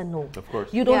of yes and no. Of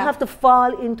course. You don't have to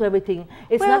fall into everything.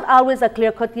 It's not always a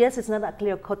clear-cut yes, it's not a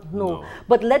clear-cut no.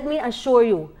 But let me assure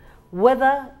you,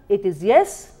 whether it is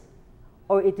yes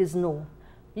or it is no,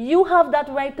 you have that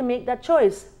right to make that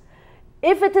choice.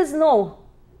 If it is no,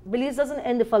 Belize doesn't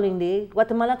end the following day.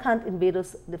 Guatemala can't invade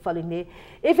us the following day.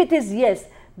 If it is yes,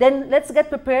 then let's get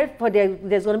prepared for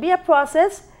there's going to be a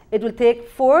process. It will take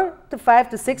 4 to 5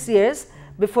 to 6 years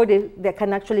before there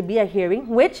can actually be a hearing,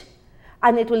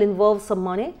 and it will involve some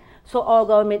money. So our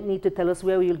government need to tell us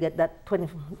where we will get that 20.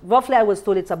 Roughly, I was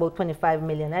told it's about 25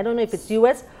 million. I don't know if it's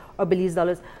US or Belize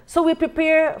dollars. So we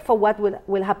prepare for what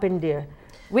will happen there.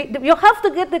 You have to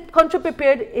get the country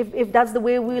prepared if that's the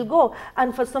way we'll go.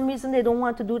 And for some reason, they don't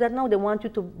want to do that now. They want you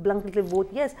to blanketly vote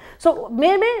yes. So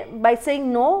maybe by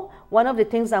saying no, one of the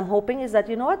things I'm hoping is that,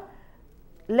 you know what,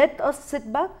 let us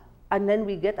sit back and then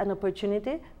we get an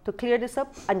opportunity to clear this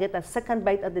up and get a second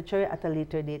bite at the cherry at a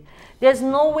later date. There's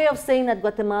no way of saying that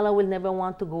Guatemala will never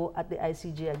want to go at the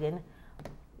ICJ again.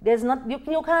 There's not,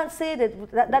 you can't say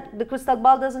that the crystal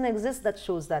ball doesn't exist that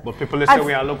shows that. But people say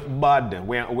we are look bad.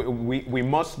 We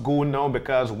must go now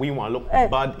because we want to look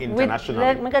bad internationally.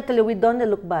 Let me tell you, we don't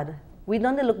look bad. We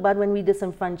don't look bad when we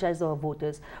disenfranchise our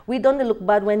voters. We don't look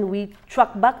bad when we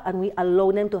track back and we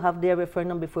allow them to have their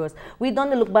referendum before us. We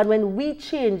don't look bad when we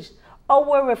change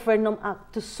our referendum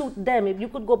act to suit them. If you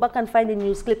could go back and find the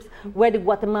news clips where the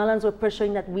Guatemalans were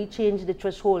pressuring that we change the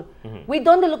threshold. We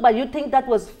don't look bad. You think that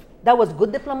was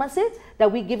good diplomacy that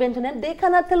we give in to them? They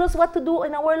cannot tell us what to do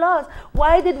in our laws.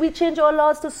 Why did we change our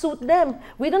laws to suit them?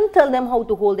 We don't tell them how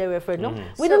to hold their referendum.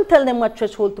 We don't tell them what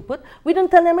threshold to put. We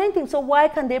don't tell them anything. So why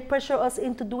can they pressure us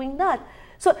into doing that?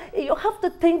 So you have to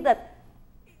think that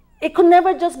it could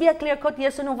never just be a clear-cut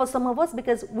yes or no for some of us,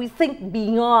 because we think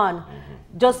beyond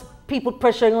just people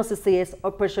pressuring us to say yes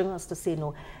or pressuring us to say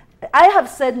no. I have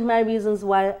said my reasons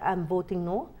why I'm voting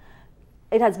no.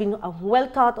 It has been a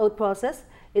well-thought-out process.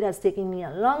 It has taken me a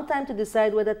long time to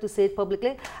decide whether to say it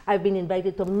publicly. I've been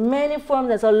invited to many forums,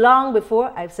 and so long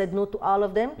before I've said no to all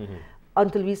of them.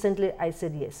 Until recently I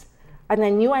said yes. And I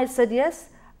knew I said yes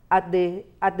at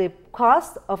the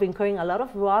cost of incurring a lot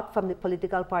of wrath from the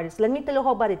political parties. Let me tell you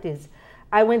how bad it is.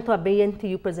 I went to a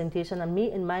BNTU presentation, and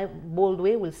me, in my bold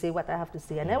way, will say what I have to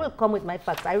say. And I will come with my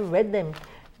facts. I read them,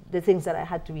 the things that I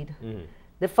had to read.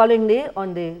 The following day,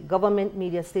 on the government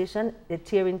media station, they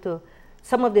tear into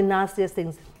some of the nastiest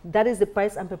things. That is the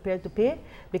price I'm prepared to pay,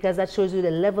 because that shows you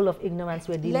the level of ignorance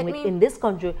we're dealing with in this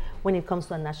country when it comes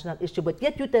to a national issue. But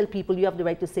yet you tell people you have the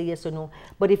right to say yes or no.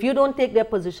 But if you don't take their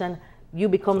position, you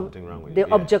become the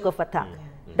object of attack.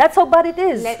 That's how bad it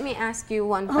is. Let me ask you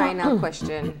one final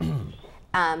question,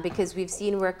 because we've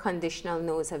seen where conditional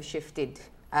no's have shifted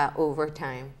over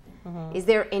time. Is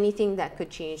there anything that could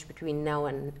change between now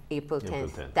and April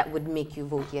 10th that would make you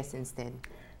vote yes instead?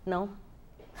 No.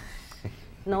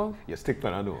 No. You stick to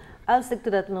that no? I'll stick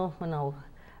to that no for now.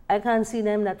 I can't see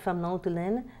them that from now to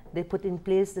then they put in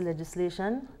place the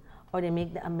legislation or they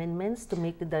make the amendments to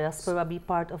make the diaspora be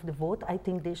part of the vote. I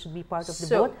think they should be part of the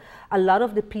vote. A lot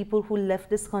of the people who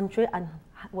left this country and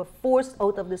were forced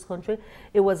out of this country,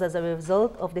 it was as a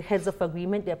result of the heads of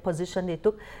agreement, their position they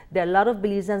took. There are a lot of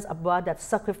Belizeans abroad that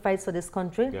sacrificed for this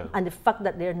country, and the fact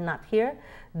that they're not here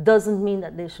doesn't mean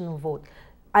that they shouldn't vote.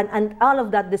 And all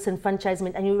of that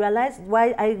disenfranchisement, and you realize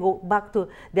why I go back to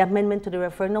the amendment to the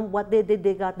referendum. What they did,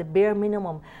 they got the bare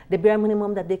minimum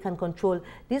that they can control.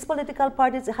 These political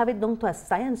parties have it down to a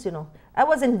science, you know. I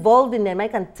was involved in them. I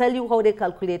can tell you how they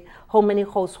calculate how many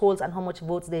households and how much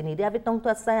votes they need. They have it down to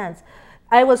a science.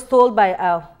 I was told by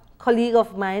a colleague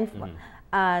of mine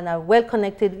and a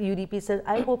well-connected UDP said,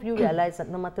 I hope you realize that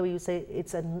no matter what you say,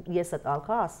 it's a yes at all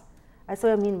costs. That's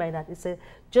what I mean by that. It's a,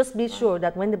 just be sure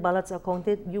that when the ballots are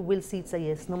counted, you will see it's a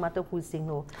yes, no matter who's saying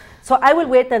no. So I will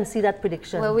wait and see that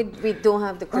prediction. Well, we don't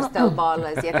have the crystal ball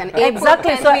as yet. And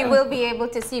exactly. So we will be able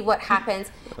to see what happens.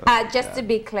 Just to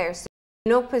be clear, so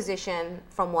no position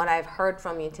from what I've heard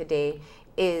from you today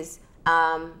is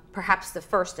perhaps the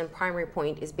first and primary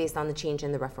point is based on the change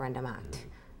in the Referendum Act.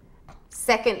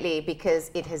 Secondly, because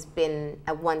it has been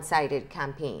a one-sided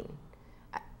campaign.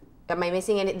 Am I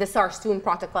missing any? The Sarsoon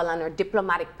Protocol and our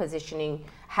diplomatic positioning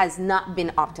has not been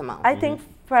optimal. I think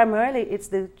primarily it's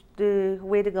the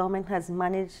way the government has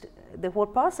managed the whole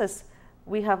process.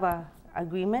 We have an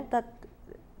agreement that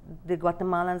the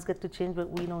Guatemalans get to change, but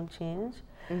we don't change.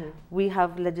 We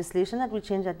have legislation that we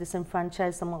change that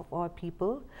disenfranchise some of our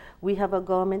people. We have a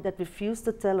government that refused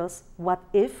to tell us what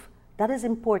if. That is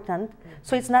important.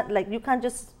 So it's not like you can't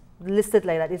just list it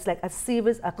like that. It's like a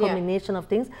series, a combination of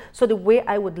things. So the way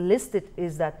I would list it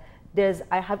is that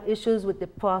I have issues with the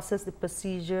process, the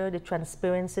procedure, the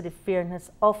transparency, the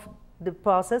fairness of the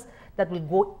process that will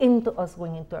go into us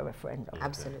going into a referendum.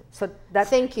 Absolutely. So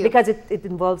that's thank you, because it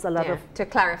involves a lot of. To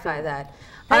clarify that.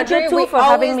 Thank Audrey, you too we for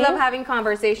having me. always love having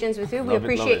conversations with you. We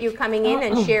appreciate you coming in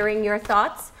and sharing your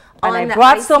thoughts. And I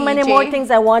brought so many more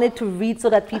things I wanted to read so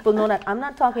that people know that I'm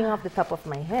not talking off the top of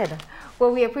my head.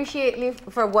 Well, we appreciate you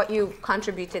for what you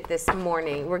contributed this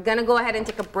morning. We're going to go ahead and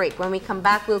take a break. When we come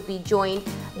back, we'll be joined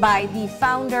by the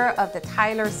founder of the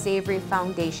Tyler Savory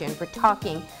Foundation. We're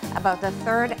talking about the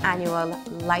 3rd annual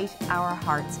Light Our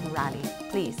Hearts Rally.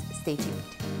 Please stay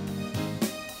tuned.